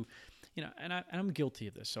knew, and I'm guilty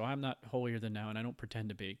of this, so I'm not holier than thou, and I don't pretend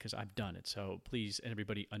to be because I've done it. So please,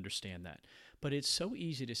 everybody understand that. But it's so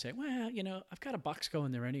easy to say, well, I've got a box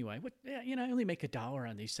going there anyway. I only make $1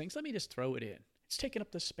 on these things. Let me just throw it in. It's taking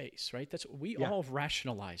up the space, right? We all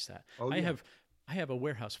rationalize that. Oh, I have a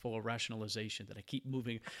warehouse full of rationalization that I keep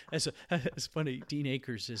moving. It's funny. Dean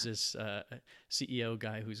Akers is this CEO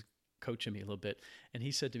guy who's coaching me a little bit, and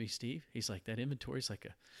he said to me, Steve, he's like, that inventory is like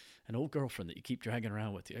an old girlfriend that you keep dragging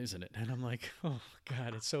around with you, isn't it? And I'm like, oh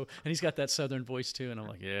God, it's so, and he's got that Southern voice too. And I'm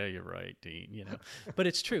like, yeah, you're right, Dean, but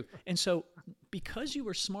it's true. And so because you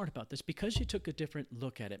were smart about this, because you took a different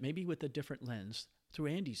look at it, maybe with a different lens through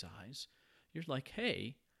Andy's eyes, you're like,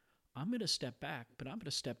 hey, I'm going to step back, but I'm going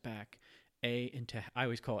to step back into, I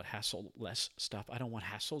always call it hassle-less stuff. I don't want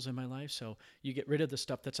hassles in my life. So you get rid of the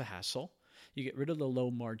stuff that's a hassle. You get rid of the low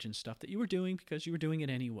margin stuff that you were doing because you were doing it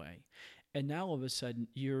anyway. And now all of a sudden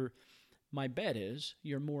my bet is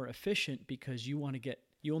you're more efficient because you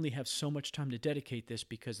only have so much time to dedicate this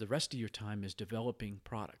because the rest of your time is developing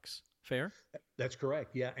products. Fair? That's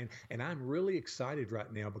correct. Yeah. And I'm really excited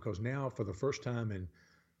right now because now for the first time in,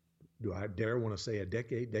 do I dare want to say a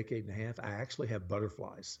decade and a half, I actually have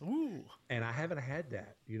butterflies. Ooh. And I haven't had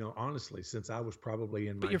that, honestly, since I was probably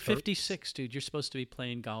in my But you're 30s. 56, dude. You're supposed to be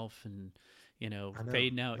playing golf and,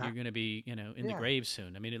 fading out. You're going to be, in the grave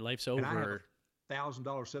soon. I mean, life's over. And I have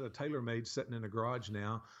 $1,000 set of TaylorMade sitting in the garage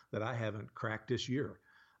now that I haven't cracked this year.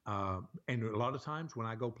 And a lot of times when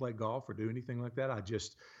I go play golf or do anything like that, I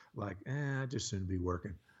just I just soon be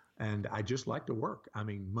working. And I just like to work. I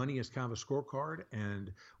mean, money is kind of a scorecard,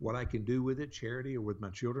 and what I can do with it, charity or with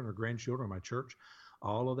my children or grandchildren or my church,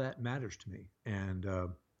 all of that matters to me. And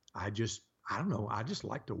I don't know, I just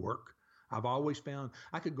like to work. I've always found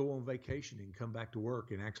I could go on vacation and come back to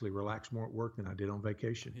work and actually relax more at work than I did on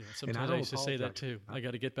vacation. Yeah, sometimes I used to say that too. I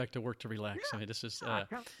got to get back to work to relax. Yeah, I mean, this is. I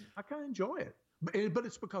kind of enjoy it. But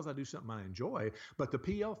it's because I do something I enjoy. But the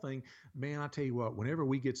PL thing, man, I tell you what, whenever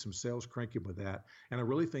we get some sales cranking with that, and I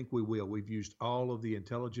really think we will, we've used all of the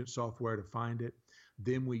intelligence software to find it.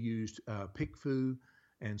 Then we used PickFu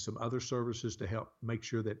and some other services to help make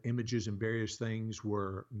sure that images and various things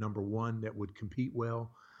were number one that would compete well.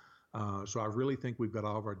 So I really think we've got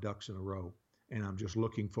all of our ducks in a row. And I'm just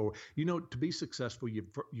looking for, to be successful,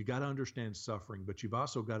 you got to understand suffering, but you've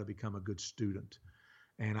also got to become a good student.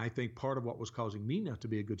 And I think part of what was causing me not to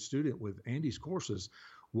be a good student with Andy's courses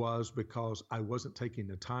was because I wasn't taking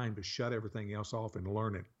the time to shut everything else off and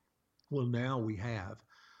learn it. Well, now we have,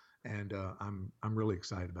 and I'm really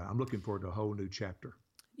excited about it. I'm looking forward to a whole new chapter.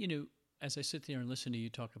 As I sit there and listen to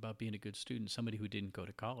you talk about being a good student, somebody who didn't go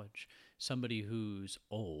to college, somebody who's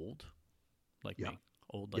old, like me.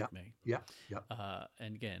 Old like me. Yeah.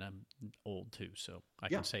 And again, I'm old too, so I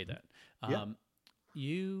can say that.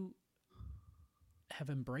 You have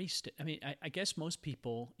embraced it. I mean, I guess most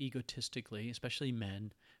people egotistically, especially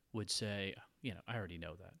men, would say, I already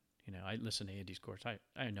know that. I listen to Andy's course.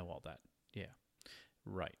 I know all that. Yeah,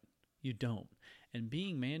 right. You don't. And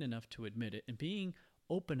being man enough to admit it and being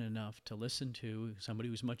open enough to listen to somebody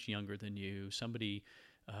who's much younger than you, somebody,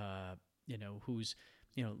 who's,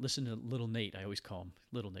 listen to little Nate. I always call him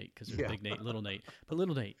little Nate because there's big Nate, little Nate. But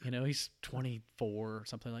little Nate, he's 24 or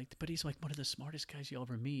something like that. But he's like one of the smartest guys you'll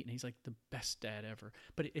ever meet. And he's like the best dad ever.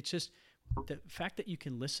 But it's just the fact that you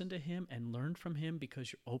can listen to him and learn from him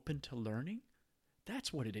because you're open to learning.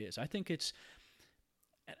 That's what it is. I think it's,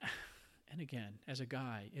 and again, as a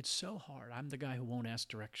guy, it's so hard. I'm the guy who won't ask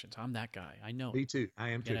directions. I'm that guy. I know. Me too. I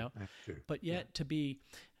am too. I am too. But yet to be...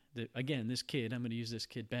 Again, this kid, I'm going to use this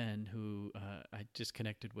kid, Ben, who I just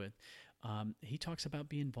connected with. He talks about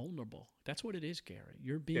being vulnerable. That's what it is, Garry.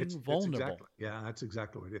 You're being vulnerable. That's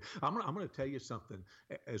exactly what it is. I'm going to tell you something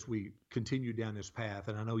as we continue down this path,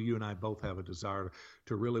 and I know you and I both have a desire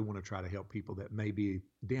to really want to try to help people that may be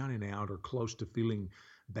down and out or close to feeling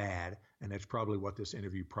bad, and that's probably what this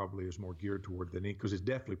interview probably is more geared toward than it, because it's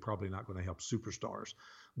definitely probably not going to help superstars.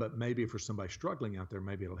 But maybe for somebody struggling out there,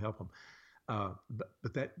 maybe it'll help them.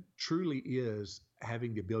 But that truly is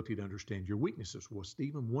having the ability to understand your weaknesses. Well,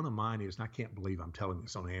 Stephen, one of mine is, and I can't believe I'm telling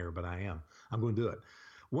this on air, but I am. I'm going to do it.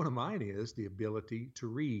 One of mine is the ability to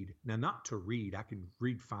read. Now, not to read. I can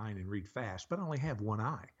read fine and read fast, but I only have one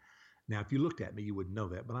eye. Now, if you looked at me, you wouldn't know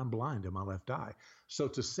that, but I'm blind in my left eye. So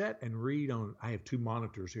to sit and read I have 2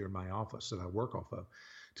 monitors here in my office that I work off of.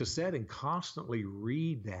 To sit and constantly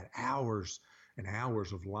read that hours and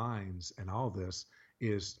hours of lines and all this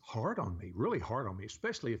is hard on me, really hard on me,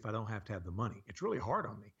 especially if I don't have to have the money. It's really hard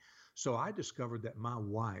on me. So I discovered that my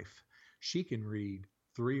wife, she can read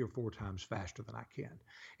 3 or 4 times faster than I can.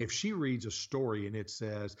 If she reads a story and it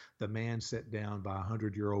says the man sat down by a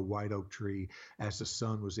 100-year-old white oak tree as the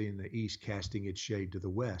sun was in the east casting its shade to the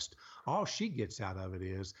west, all she gets out of it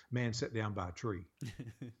is man sat down by a tree.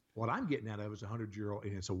 What I'm getting out of is a 100-year-old,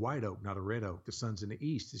 and it's a white oak, not a red oak. The sun's in the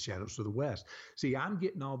east, the shadows to the west. See, I'm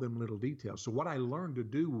getting all them little details. So what I learned to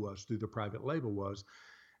do was, through the private label, was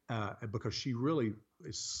because she really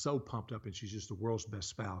is so pumped up, and she's just the world's best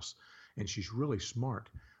spouse, and she's really smart.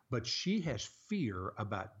 But she has fear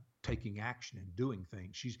about taking action and doing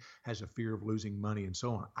things. She has a fear of losing money and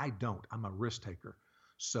so on. I don't. I'm a risk taker.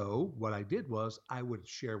 So what I did was I would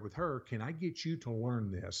share with her, can I get you to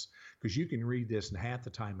learn this? Because you can read this in half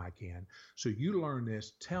the time I can. So you learn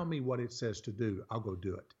this. Tell me what it says to do. I'll go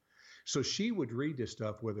do it. So she would read this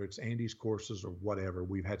stuff, whether it's Andy's courses or whatever.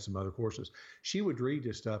 We've had some other courses. She would read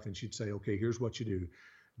this stuff and she'd say, okay, here's what you do.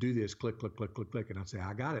 Do this, click, click, click, click, click. And I'd say,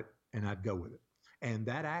 I got it. And I'd go with it. And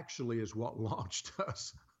that actually is what launched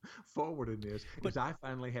us forward in this, because I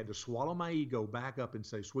finally had to swallow my ego back up and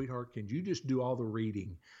say, sweetheart, can you just do all the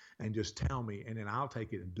reading and just tell me, and then I'll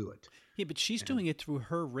take it and do it. Yeah, but she's doing it through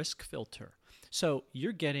her risk filter. So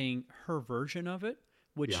you're getting her version of it,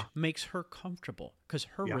 which makes her comfortable because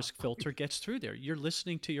her risk filter gets through there. You're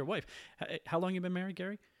listening to your wife. How long have you been married,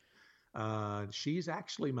 Garry? She's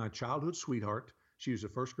actually my childhood sweetheart. She was the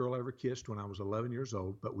first girl I ever kissed when I was 11 years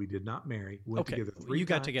old, but we did not marry. We went together 3 times. You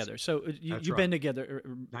got together. So you've been together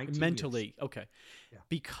mentally. Years. Okay. Yeah.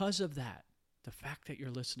 Because of that, the fact that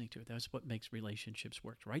you're listening to it, that's what makes relationships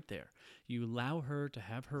work right there. You allow her to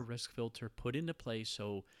have her risk filter put into place.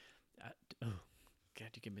 So, God,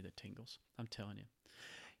 you give me the tingles. I'm telling you.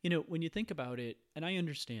 You know, when you think about it, and I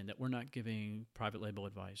understand that we're not giving private label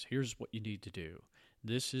advice. Here's what you need to do.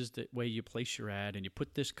 This is the way you place your ad, and you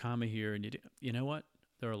put this comma here, and you know what?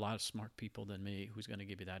 There are a lot of smart people than me who's going to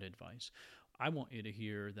give you that advice. I want you to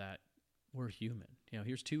hear that we're human. You know,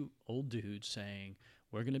 here's two old dudes saying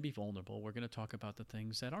we're going to be vulnerable. We're going to talk about the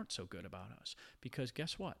things that aren't so good about us. Because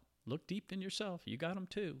guess what? Look deep in yourself. You got them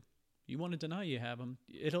too. You want to deny you have them,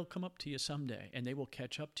 it'll come up to you someday, and they will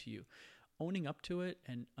catch up to you. Owning up to it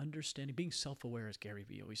and understanding, being self-aware, as Garry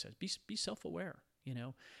Vee always says, be self-aware, you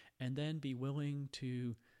know, and then be willing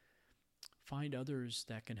to find others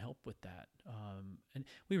that can help with that. And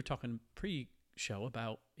we were talking pre-show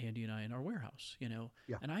about Andy and I in our warehouse, you know,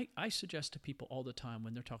 and I suggest to people all the time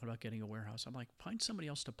when they're talking about getting a warehouse, I'm like, find somebody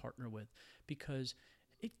else to partner with, because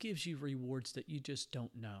it gives you rewards that you just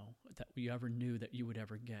don't know that you ever knew that you would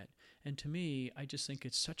ever get. And to me, I just think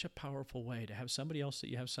it's such a powerful way to have somebody else that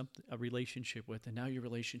you have a relationship with, and now your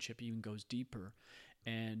relationship even goes deeper,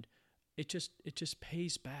 and it just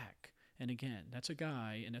pays back. And again, that's a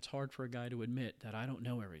guy, and it's hard for a guy to admit that I don't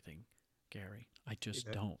know everything, Garry. I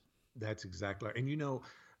just don't. That's exactly right. And you know,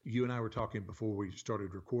 you and I were talking before we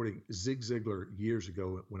started recording. Zig Ziglar, years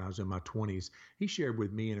ago when I was in my 20s, he shared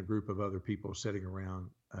with me and a group of other people sitting around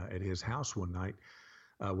at his house one night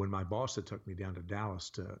when my boss had took me down to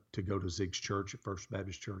Dallas to go to Zig's church, at First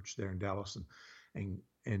Baptist Church there in Dallas,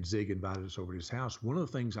 and Zig invited us over to his house. One of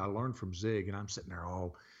the things I learned from Zig, and I'm sitting there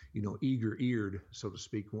all, you know, eager-eared, so to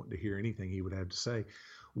speak, wanting to hear anything he would have to say,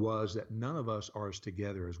 was that none of us are as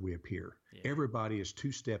together as we appear. Yeah. Everybody is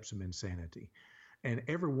 2 steps from insanity. And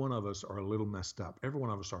every one of us are a little messed up. Every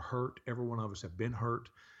one of us are hurt. Every one of us have been hurt.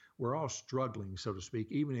 We're all struggling, so to speak.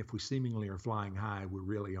 Even if we seemingly are flying high, we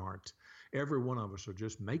really aren't. Every one of us are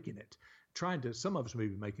just making it. Some of us may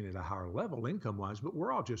be making it at a higher level income-wise, but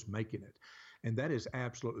we're all just making it. And that is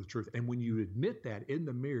absolutely the truth. And when you admit that in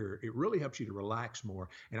the mirror, it really helps you to relax more.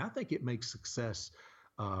 And I think it makes success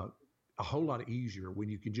a whole lot easier when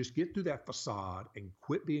you can just get through that facade and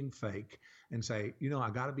quit being fake and say, you know,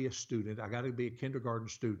 I got to be a student. I got to be a kindergarten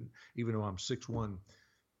student, even though I'm 6'1",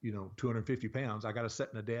 you know, 250 pounds. I got to sit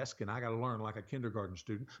in a desk and I got to learn like a kindergarten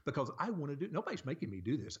student because I want to do. Nobody's making me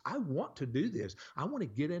do this. I want to do this. I want to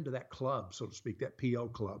get into that club, so to speak, that PO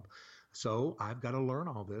club. So I've got to learn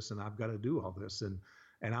all this and I've got to do all this. And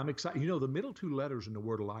I'm excited. You know, the middle 2 letters in the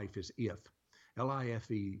word life is if.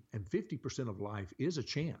 L-I-F-E, and 50% of life is a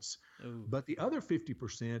chance. Ooh. But the other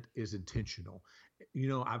 50% is intentional. You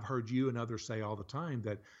know, I've heard you and others say all the time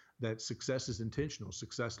that success is intentional.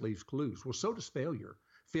 Success leaves clues. Well, so does failure.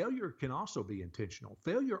 Failure can also be intentional.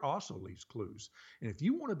 Failure also leaves clues. And if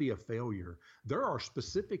you want to be a failure, there are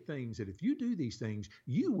specific things that if you do these things,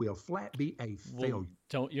 you will flat be a failure.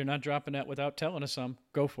 You're not dropping that without telling us some.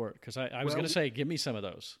 Go for it, because I was going to say, give me some of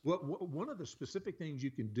those. Well, one of the specific things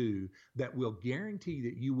you can do that will guarantee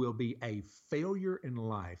that you will be a failure in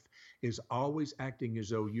life is always acting as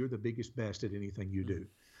though you're the biggest best at anything you do.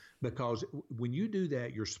 Because when you do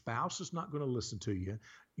that, your spouse is not going to listen to you.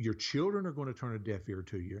 Your children are going to turn a deaf ear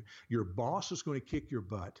to you. Your boss is going to kick your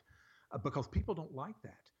butt because people don't like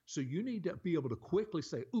that. So you need to be able to quickly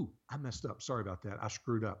say, ooh, I messed up. Sorry about that. I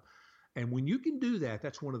screwed up. And when you can do that,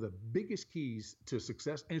 that's one of the biggest keys to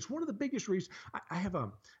success. And it's one of the biggest reasons. I have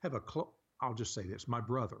I'll just say this. My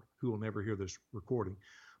brother, who will never hear this recording,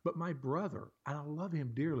 but my brother, and I love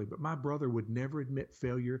him dearly, but my brother would never admit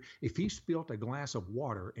failure. If he spilt a glass of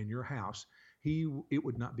water in your house, it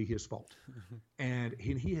would not be his fault. And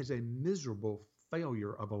he has a miserable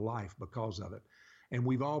failure of a life because of it. And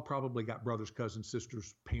we've all probably got brothers, cousins,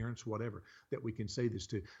 sisters, parents, whatever, that we can say this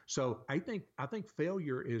to. So I think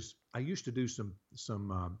failure is. I used to do some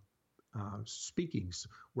speakings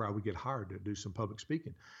where I would get hired to do some public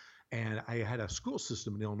speaking, and I had a school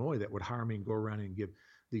system in Illinois that would hire me and go around and give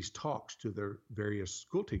these talks to their various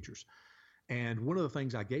school teachers. And one of the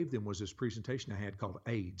things I gave them was this presentation I had called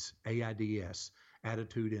AIDS, AIDS,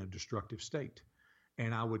 attitude in a destructive state.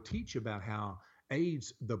 And I would teach about how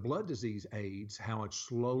AIDS, the blood disease AIDS, how it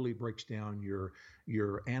slowly breaks down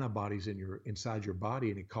your antibodies inside your body,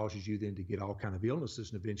 and it causes you then to get all kind of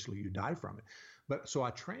illnesses, and eventually you die from it. But so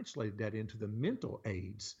I translated that into the mental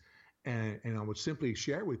AIDS. And I would simply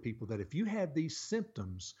share with people that if you have these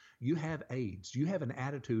symptoms, you have AIDS, you have an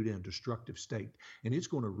attitude in a destructive state, and it's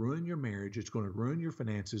going to ruin your marriage, it's going to ruin your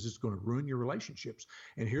finances, it's going to ruin your relationships.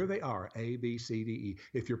 And here they are, A, B, C, D, E.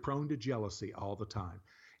 If you're prone to jealousy all the time,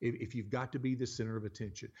 if you've got to be the center of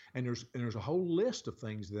attention, and there's a whole list of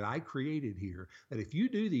things that I created here that if you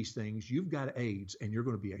do these things, you've got AIDS and you're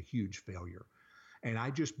going to be a huge failure. And I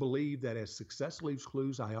just believe that as success leaves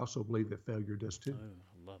clues, I also believe that failure does too. Oh,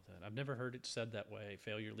 I love that. I've never heard it said that way.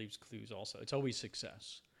 Failure leaves clues also. It's always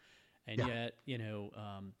success. And yet,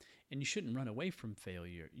 and you shouldn't run away from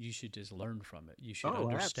failure. You should just learn from it. You should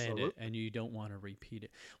understand it, and you don't want to repeat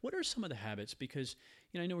it. What are some of the habits? Because,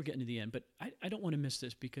 I know we're getting to the end, but I don't want to miss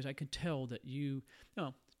this because I can tell that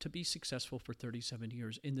to be successful for 37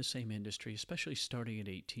 years in the same industry, especially starting at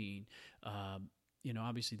 18,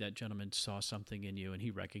 obviously that gentleman saw something in you and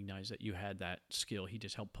he recognized that you had that skill. He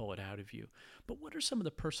just helped pull it out of you. But what are some of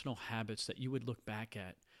the personal habits that you would look back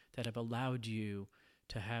at that have allowed you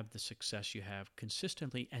to have the success you have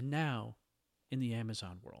consistently and now in the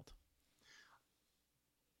Amazon world?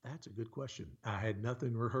 That's a good question. I had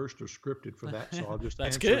nothing rehearsed or scripted for that, so I'll just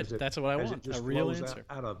That's answer good. That's what I want, a real answer.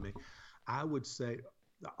 Out of me. I'll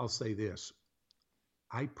say this.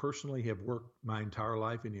 I personally have worked my entire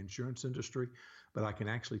life in the insurance industry, but I can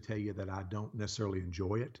actually tell you that I don't necessarily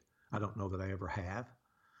enjoy it. I don't know that I ever have,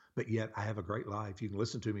 but yet I have a great life. You can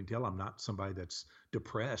listen to me and tell I'm not somebody that's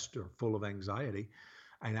depressed or full of anxiety.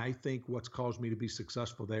 And I think what's caused me to be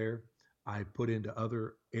successful there, I put into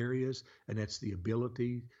other areas, and that's the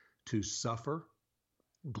ability to suffer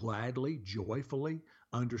gladly, joyfully,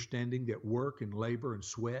 understanding that work and labor and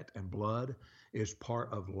sweat and blood is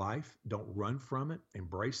part of life. Don't run from it.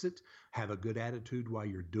 Embrace it. Have a good attitude while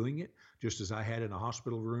you're doing it. Just as I had in a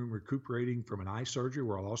hospital room recuperating from an eye surgery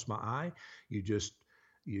where I lost my eye, you just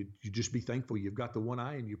be thankful you've got the one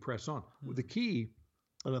eye and you press on. Well, the key,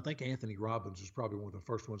 and I think Anthony Robbins was probably one of the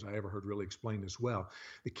first ones I ever heard really explain this well.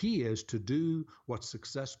 The key is to do what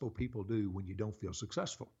successful people do when you don't feel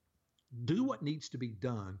successful. Do what needs to be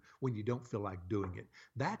done when you don't feel like doing it.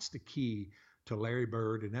 That's the key to Larry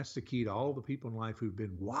Bird, and that's the key to all the people in life who've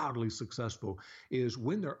been wildly successful, is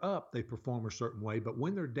when they're up, they perform a certain way, but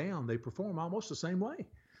when they're down, they perform almost the same way.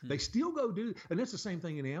 They still go do, and that's the same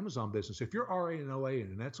thing in the Amazon business. If you're RA and OA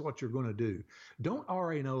and that's what you're going to do, don't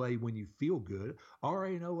RA and OA when you feel good. RA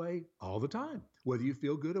and OA all the time, whether you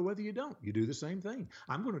feel good or whether you don't. You do the same thing.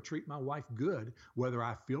 I'm going to treat my wife good, whether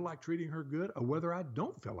I feel like treating her good or whether I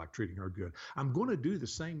don't feel like treating her good. I'm going to do the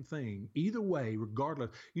same thing either way, regardless.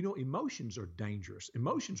 Emotions are dangerous.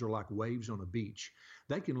 Emotions are like waves on a beach.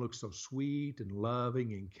 They can look so sweet and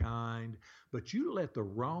loving and kind, but you let the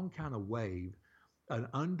wrong kind of wave, an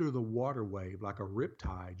under the water wave, like a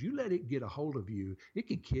riptide, you let it get a hold of you, it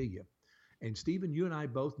can kill you. And Stephen, you and I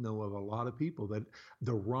both know of a lot of people that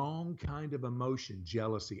the wrong kind of emotion,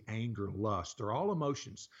 jealousy, anger, lust, they're all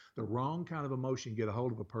emotions. The wrong kind of emotion get a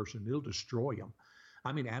hold of a person, it'll destroy them.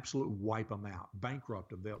 I mean, absolutely wipe them out,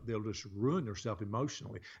 bankrupt them. They'll just ruin themselves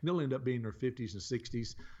emotionally. And they'll end up being in their 50s and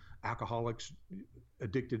 60s, alcoholics,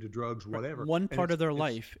 addicted to drugs, whatever. One part of their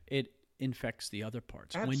life, it infects the other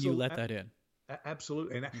parts when you let that in.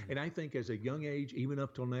 Absolutely. And I think as a young age, even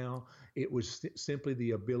up till now, it was simply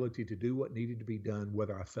the ability to do what needed to be done,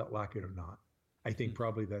 whether I felt like it or not. I think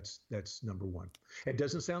probably that's number one. It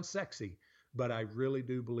doesn't sound sexy, but I really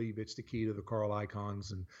do believe it's the key to the Carl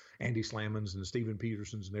Icahns and Andy Slammons and Stephen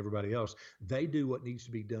Petersons and everybody else. They do what needs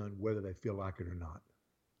to be done, whether they feel like it or not.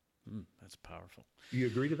 That's powerful. You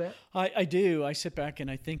agree to that? I do. I sit back and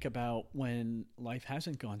I think about when life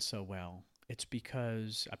hasn't gone so well. It's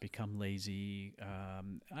because I become lazy.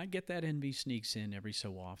 I get that envy sneaks in every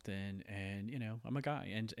so often, and I'm a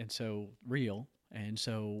guy, and so real. And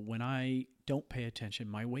so when I don't pay attention,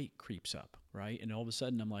 my weight creeps up, right? And all of a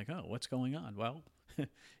sudden I'm like, oh, what's going on? Well,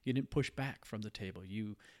 you didn't push back from the table.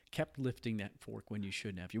 You kept lifting that fork when you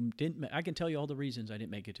shouldn't have. You didn't. I can tell you all the reasons I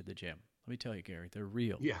didn't make it to the gym. Let me tell you, Gary, they're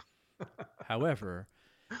real. Yeah. However,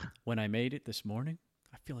 when I made it this morning,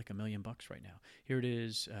 I feel like $1 million right now. Here it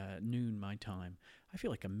is, noon my time. I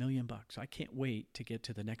feel like $1 million. I can't wait to get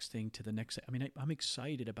to the next thing, I mean, I'm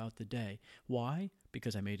excited about the day. Why?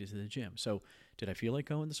 Because I made it to the gym. So did I feel like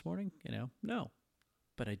going this morning? No.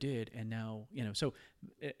 But I did, and now, so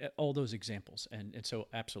all those examples. And so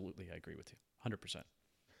absolutely, I agree with you, 100%.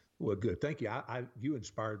 Well, good. Thank you. You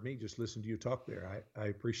inspired me just listening to you talk there. I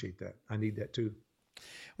appreciate that. I need that too.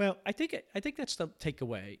 Well, I think that's the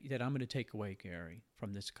takeaway that I'm going to take away, Gary,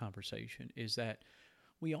 from this conversation is that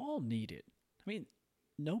we all need it. I mean,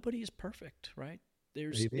 nobody is perfect, right?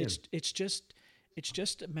 It's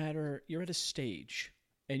just a matter, you're at a stage.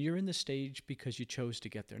 And you're in the stage because you chose to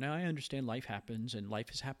get there. Now, I understand life happens, and life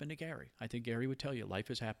has happened to Gary. I think Gary would tell you life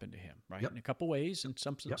has happened to him, right? Yep. In a couple ways, and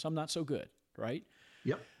some not so good, right?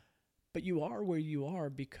 Yep. But you are where you are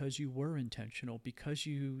because you were intentional, because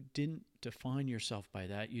you didn't define yourself by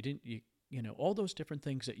that. You didn't, all those different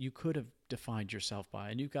things that you could have defined yourself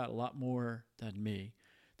by, and you've got a lot more than me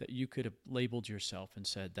that you could have labeled yourself and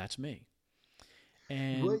said, that's me.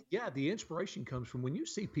 And well, yeah, the inspiration comes from when you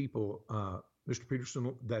see people, Mr.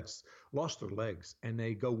 Peterson, that's lost their legs and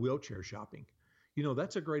they go wheelchair shopping.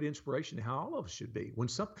 That's a great inspiration to how all of us should be.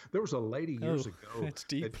 There was a lady years ago. That's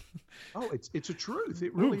deep. It's a truth.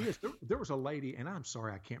 It really is. There was a lady, and I'm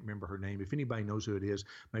sorry, I can't remember her name. If anybody knows who it is,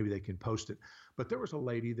 maybe they can post it. But there was a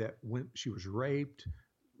lady that she was raped,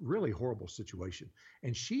 really horrible situation.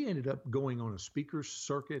 And she ended up going on a speaker's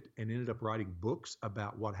circuit and ended up writing books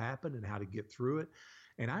about what happened and how to get through it.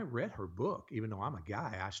 And I read her book, even though I'm a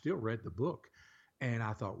guy, I still read the book. And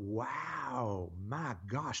I thought, wow, my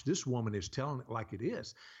gosh, this woman is telling it like it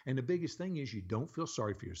is. And the biggest thing is you don't feel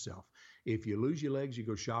sorry for yourself. If you lose your legs, you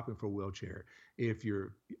go shopping for a wheelchair.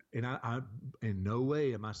 And I in no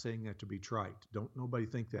way am I saying that to be trite. Don't nobody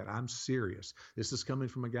think that. I'm serious. This is coming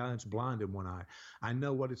from a guy that's blind in one eye. I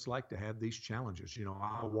know what it's like to have these challenges.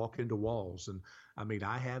 I'll walk into walls. And I mean,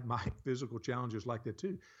 I have my physical challenges like that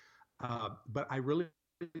too. But I really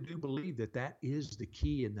do believe that is the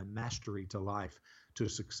key in the mastery to life, to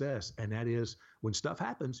success. And that is when stuff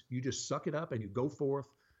happens, you just suck it up and you go forth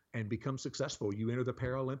and become successful. You enter the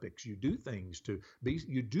Paralympics. You do things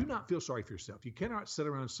you do not feel sorry for yourself. You cannot sit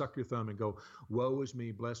around and suck your thumb and go, woe is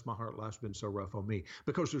me, bless my heart, life's been so rough on me,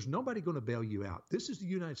 because there's nobody going to bail you out. This is the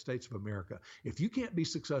United States of America. If you can't be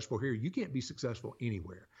successful here, you can't be successful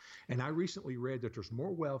anywhere. And I recently read that there's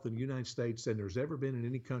more wealth in the United States than there's ever been in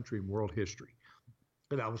any country in world history.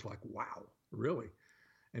 And I was like, wow, really?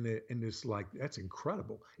 And it's like, that's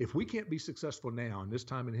incredible. If we can't be successful now in this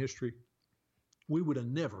time in history, we would have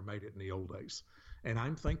never made it in the old days. And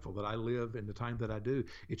I'm thankful that I live in the time that I do.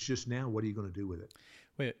 It's just now, what are you going to do with it?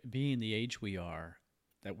 Well, being the age we are,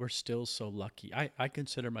 that we're still so lucky. I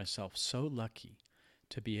consider myself so lucky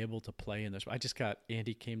to be able to play in this.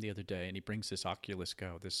 Andy came the other day, and he brings this Oculus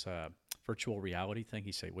Go, this virtual reality thing.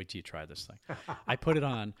 He said, wait till you try this thing. I put it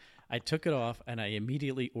on, I took it off, and I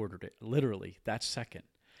immediately ordered it, literally that second.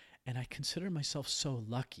 And I consider myself so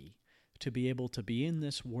lucky to be able to be in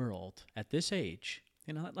this world at this age.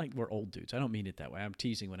 Not like we're old dudes. I don't mean it that way. I'm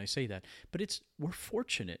teasing when I say that. But we're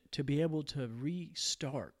fortunate to be able to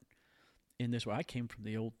restart in this way. I came from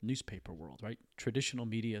the old newspaper world, right? Traditional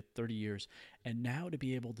media, 30 years. And now to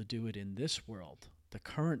be able to do it in this world, the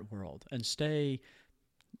current world, and stay,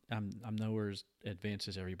 I'm nowhere as advanced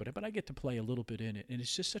as everybody, but I get to play a little bit in it. And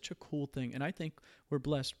it's just such a cool thing. And I think we're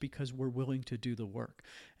blessed because we're willing to do the work.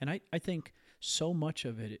 And I think so much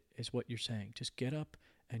of it is what you're saying. Just get up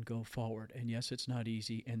and go forward. And yes, it's not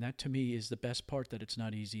easy. And that to me is the best part, that it's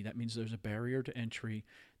not easy. That means there's a barrier to entry.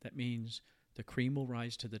 That means the cream will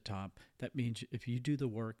rise to the top. That means if you do the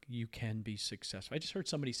work, you can be successful. I just heard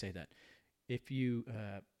somebody say that. If you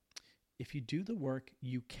do the work,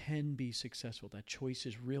 you can be successful. That choice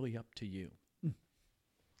is really up to you.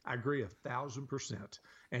 I agree 1,000%.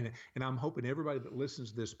 And I'm hoping everybody that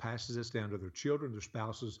listens to this passes this down to their children, their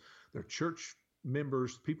spouses, their church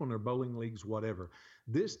members, people in their bowling leagues, whatever.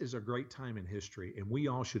 This is a great time in history, and we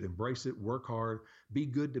all should embrace it, work hard, be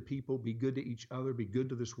good to people, be good to each other, be good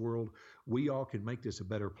to this world. We all can make this a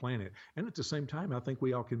better planet. And at the same time, I think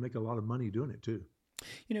we all can make a lot of money doing it too.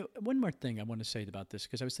 One more thing I want to say about this,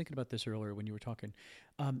 because I was thinking about this earlier when you were talking.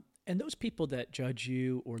 And those people that judge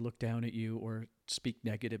you or look down at you or speak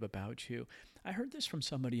negative about you, I heard this from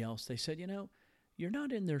somebody else. They said, you're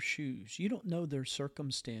not in their shoes. You don't know their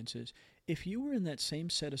circumstances. If you were in that same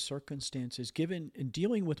set of circumstances, given and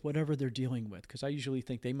dealing with whatever they're dealing with, because I usually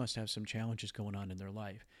think they must have some challenges going on in their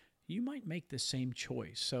life, you might make the same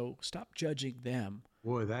choice. So stop judging them.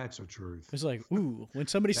 Boy, that's a truth. It's like, ooh, when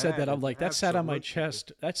somebody said that, I'm like, that sat on my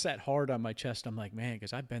chest. That's that hard on my chest. I'm like, man,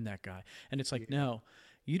 because I've been that guy. And it's like, no,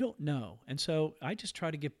 you don't know. And so I just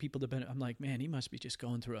try to give people the benefit. I'm like, man, he must be just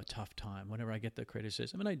going through a tough time whenever I get the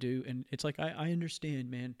criticism. And I do. And it's like, I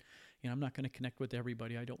understand, man. I'm not going to connect with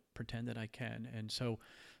everybody. I don't pretend that I can. And so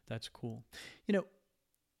that's cool.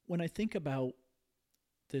 When I think about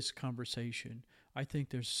this conversation, I think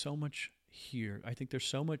there's so much here. I think there's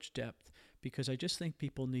so much depth, because I just think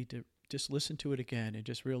people need to just listen to it again and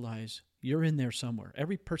just realize you're in there somewhere.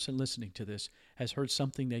 Every person listening to this has heard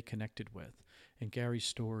something they connected with. And Garry's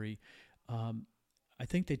story, I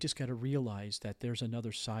think they just got to realize that there's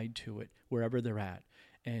another side to it wherever they're at,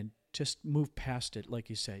 and just move past it, like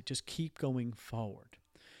you say. Just keep going forward.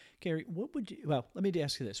 Garry, let me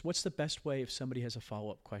ask you this. What's the best way if somebody has a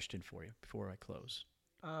follow-up question for you before I close?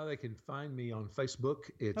 They can find me on Facebook.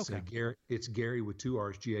 It's Okay. Garry. It's Garry with 2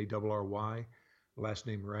 R's, Garry. Last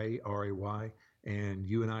name Ray, Ray. And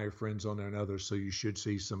you and I are friends on there and others, so you should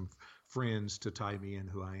see some friends to tie me in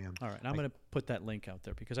who I am. All right. I'm going to put that link out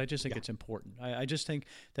there because I just think it's important. I just think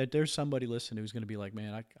that there's somebody listening who's going to be like,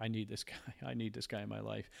 man, I need this guy. I need this guy in my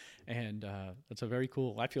life. And it's a very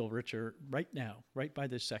cool. I feel richer right now, right by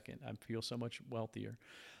this second. I feel so much wealthier.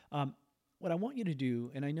 What I want you to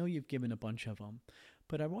do, and I know you've given a bunch of them,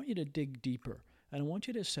 but I want you to dig deeper. And I want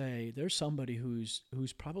you to say there's somebody who's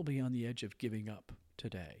probably on the edge of giving up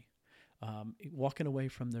today. Walking away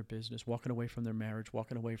from their business, walking away from their marriage,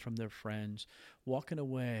 walking away from their friends, walking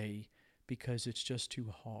away because it's just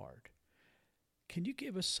too hard. Can you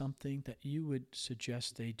give us something that you would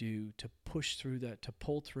suggest they do to push through that, to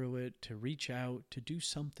pull through it, to reach out, to do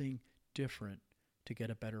something different to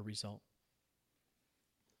get a better result?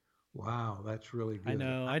 Wow, that's really good. I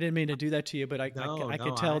know. I didn't mean to do that to you, but I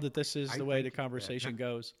could tell that this is the way the conversation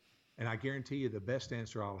goes. And I guarantee you the best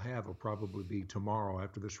answer I'll have will probably be tomorrow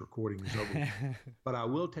after this recording is over. But I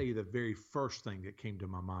will tell you the very first thing that came to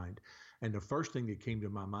my mind. And the first thing that came to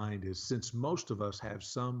my mind is, since most of us have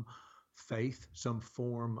some faith, some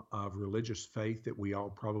form of religious faith that we all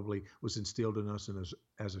probably was instilled in us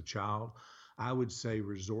as a child, I would say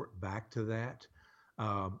resort back to that.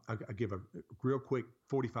 I'll give a real quick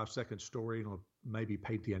 45-second story, and I'll maybe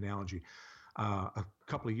paint the analogy. A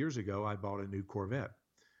couple of years ago, I bought a new Corvette.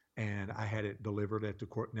 And I had it delivered at the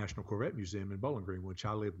National Corvette Museum in Bowling Green, which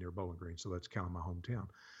I live near Bowling Green, so that's kind of my hometown.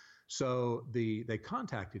 So they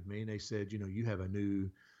contacted me and they said, you have a new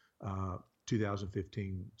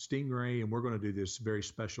 2015 Stingray, and we're going to do this very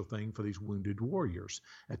special thing for these wounded warriors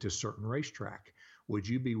at this certain racetrack. Would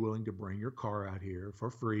you be willing to bring your car out here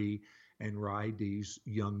for free and ride these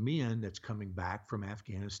young men that's coming back from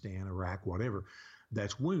Afghanistan, Iraq, whatever,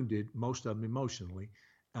 that's wounded, most of them emotionally,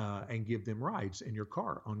 and give them rides in your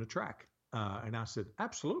car on the track? And I said,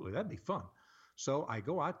 absolutely, that'd be fun. So I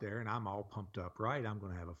go out there and I'm all pumped up, right? I'm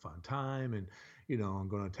going to have a fun time, and, I'm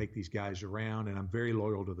going to take these guys around, and I'm very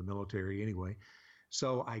loyal to the military anyway.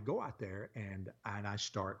 So I go out there and I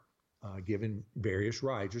start giving various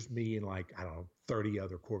rides. Just me and 30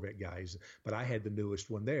 other Corvette guys, but I had the newest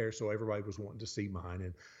one there. So everybody was wanting to see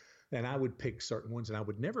mine. And I would pick certain ones, and I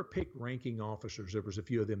would never pick ranking officers. There was a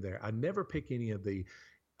few of them there. I'd never pick any of the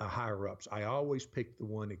higher ups. I always picked the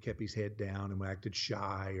one that kept his head down and acted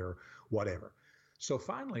shy or whatever. So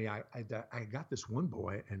finally, I got this one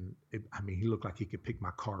boy, and he looked like he could pick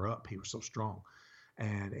my car up. He was so strong.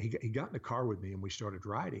 And he got in the car with me, and we started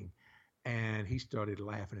riding, and he started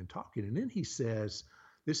laughing and talking. And then he says,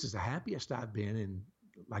 this is the happiest I've been in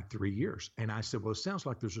 3 years. And I said, well, it sounds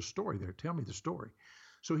like there's a story there. Tell me the story.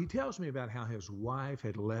 So he tells me about how his wife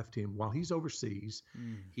had left him while he's overseas.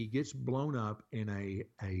 He gets blown up in a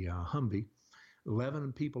Humvee.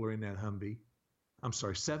 11 people are in that Humvee. I'm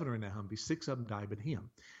sorry, 7 are in that Humvee. 6 of them die but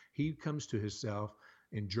him. He comes to himself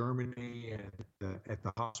in Germany at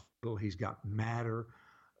the hospital. He's got matter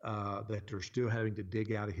that they're still having to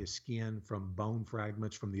dig out of his skin from bone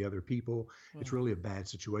fragments from the other people. It's really a bad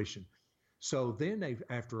situation. So then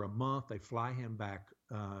after a month, they fly him back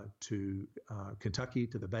to Kentucky,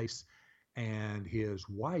 to the base, and his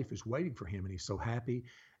wife is waiting for him, and he's so happy.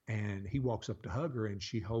 And he walks up to hug her, and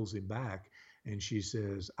she holds him back, and she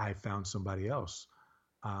says, I found somebody else.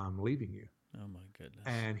 I'm leaving you. Oh, my goodness.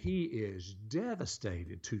 And he is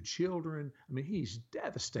devastated. 2 children. He's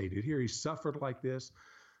devastated. Here he's suffered like this.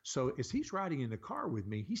 So as he's riding in the car with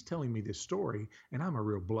me, he's telling me this story, and I'm a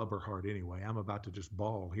real blubberheart anyway. I'm about to just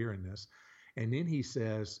bawl hearing this. And then he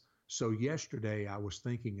says, so yesterday I was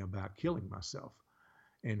thinking about killing myself.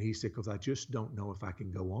 And he said, because I just don't know if I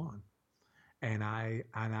can go on. And I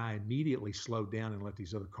immediately slowed down and let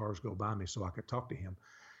these other cars go by me so I could talk to him.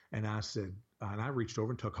 And I said, and I reached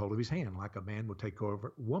over and took hold of his hand like a man would take over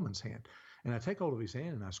a woman's hand. And I take hold of his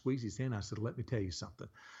hand and I squeeze his hand. I said, let me tell you something.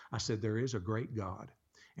 I said, there is a great God,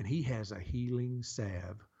 and he has a healing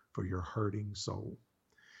salve for your hurting soul.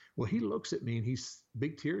 Well, he looks at me and he's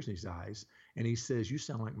big tears in his eyes. And he says, you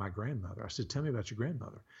sound like my grandmother. I said, tell me about your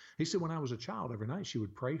grandmother. He said, when I was a child, every night she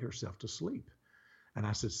would pray herself to sleep. And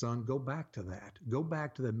I said, son, go back to that. Go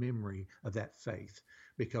back to the memory of that faith,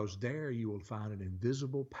 because there you will find an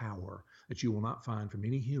invisible power that you will not find from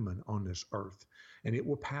any human on this earth. And it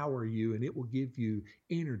will power you and it will give you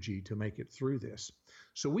energy to make it through this.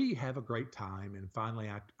 So we have a great time. And finally,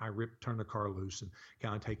 I turn the car loose and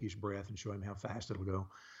kind of take his breath and show him how fast it'll go.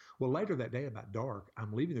 Well, later that day, about dark,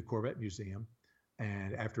 I'm leaving the Corvette Museum,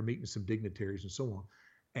 and after meeting some dignitaries and so on,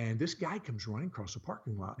 and this guy comes running across the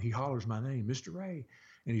parking lot. He hollers my name, Mr. Ray,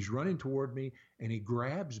 and he's running toward me, and he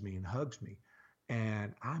grabs me and hugs me,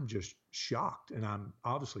 and I'm just shocked, and I'm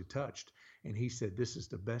obviously touched. And he said, this is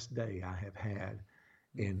the best day I have had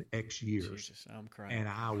in X years. Jesus, I'm crying.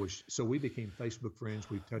 And so we became Facebook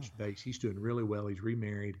friends. We've touched base. He's doing really well. He's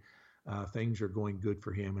remarried. Things are going good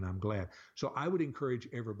for him, and I'm glad. So I would encourage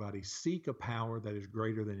everybody, seek a power that is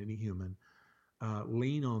greater than any human.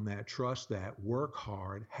 Lean on that, trust that, work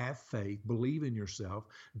hard, have faith, believe in yourself.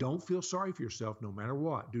 Don't feel sorry for yourself no matter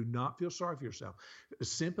what. Do not feel sorry for yourself.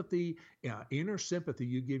 Sympathy, inner sympathy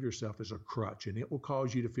you give yourself is a crutch, and it will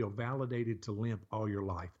cause you to feel validated to limp all your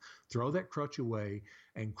life. Throw that crutch away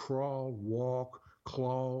and crawl, walk,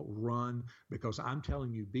 claw, run, because I'm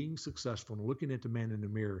telling you, being successful and looking at the man in the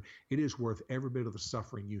mirror, it is worth every bit of the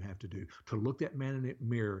suffering you have to do to look that man in the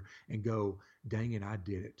mirror and go, dang it, I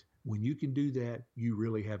did it. When you can do that, you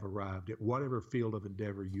really have arrived at whatever field of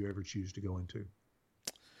endeavor you ever choose to go into.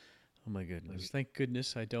 Oh my goodness. Thank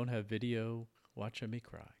goodness I don't have video watching me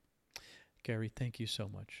cry. Garry, thank you so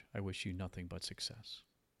much. I wish you nothing but success.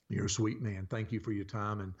 You're a sweet man. Thank you for your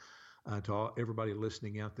time. And to everybody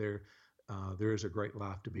listening out there, there is a great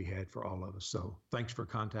life to be had for all of us. So thanks for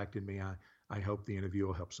contacting me. I hope the interview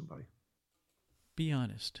will help somebody. Be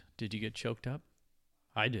honest. Did you get choked up?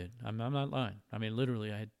 I did. I'm not lying. I mean,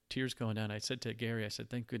 literally, I had tears going down. I said to Garry, I said,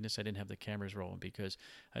 thank goodness I didn't have the cameras rolling, because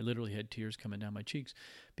I literally had tears coming down my cheeks,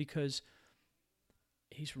 because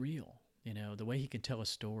he's real. You know, the way he can tell a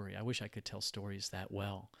story. I wish I could tell stories that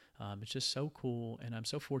well. It's just so cool, and I'm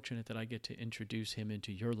so fortunate that I get to introduce him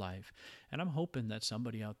into your life. And I'm hoping that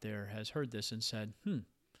somebody out there has heard this and said,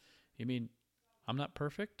 you mean I'm not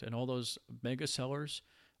perfect, and all those mega sellers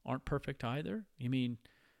aren't perfect either? You mean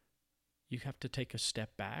you have to take a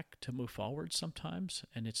step back to move forward sometimes,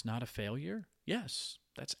 and it's not a failure? Yes,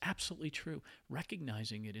 that's absolutely true.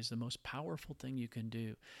 Recognizing it is the most powerful thing you can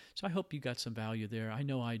do. So I hope you got some value there. I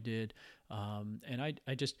know I did. And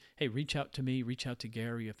I just, hey, reach out to me, reach out to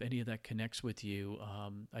Garry if any of that connects with you.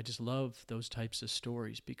 I just love those types of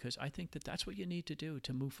stories, because I think that that's what you need to do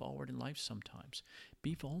to move forward in life sometimes.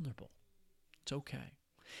 Be vulnerable. It's okay.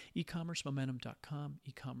 ecommercemomentum.com,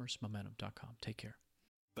 ecommercemomentum.com. Take care.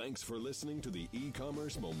 Thanks for listening to the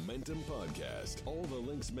E-Commerce Momentum Podcast. All the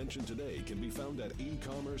links mentioned today can be found at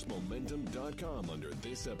ecommercemomentum.com under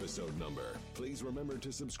this episode number. Please remember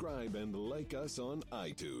to subscribe and like us on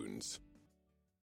iTunes.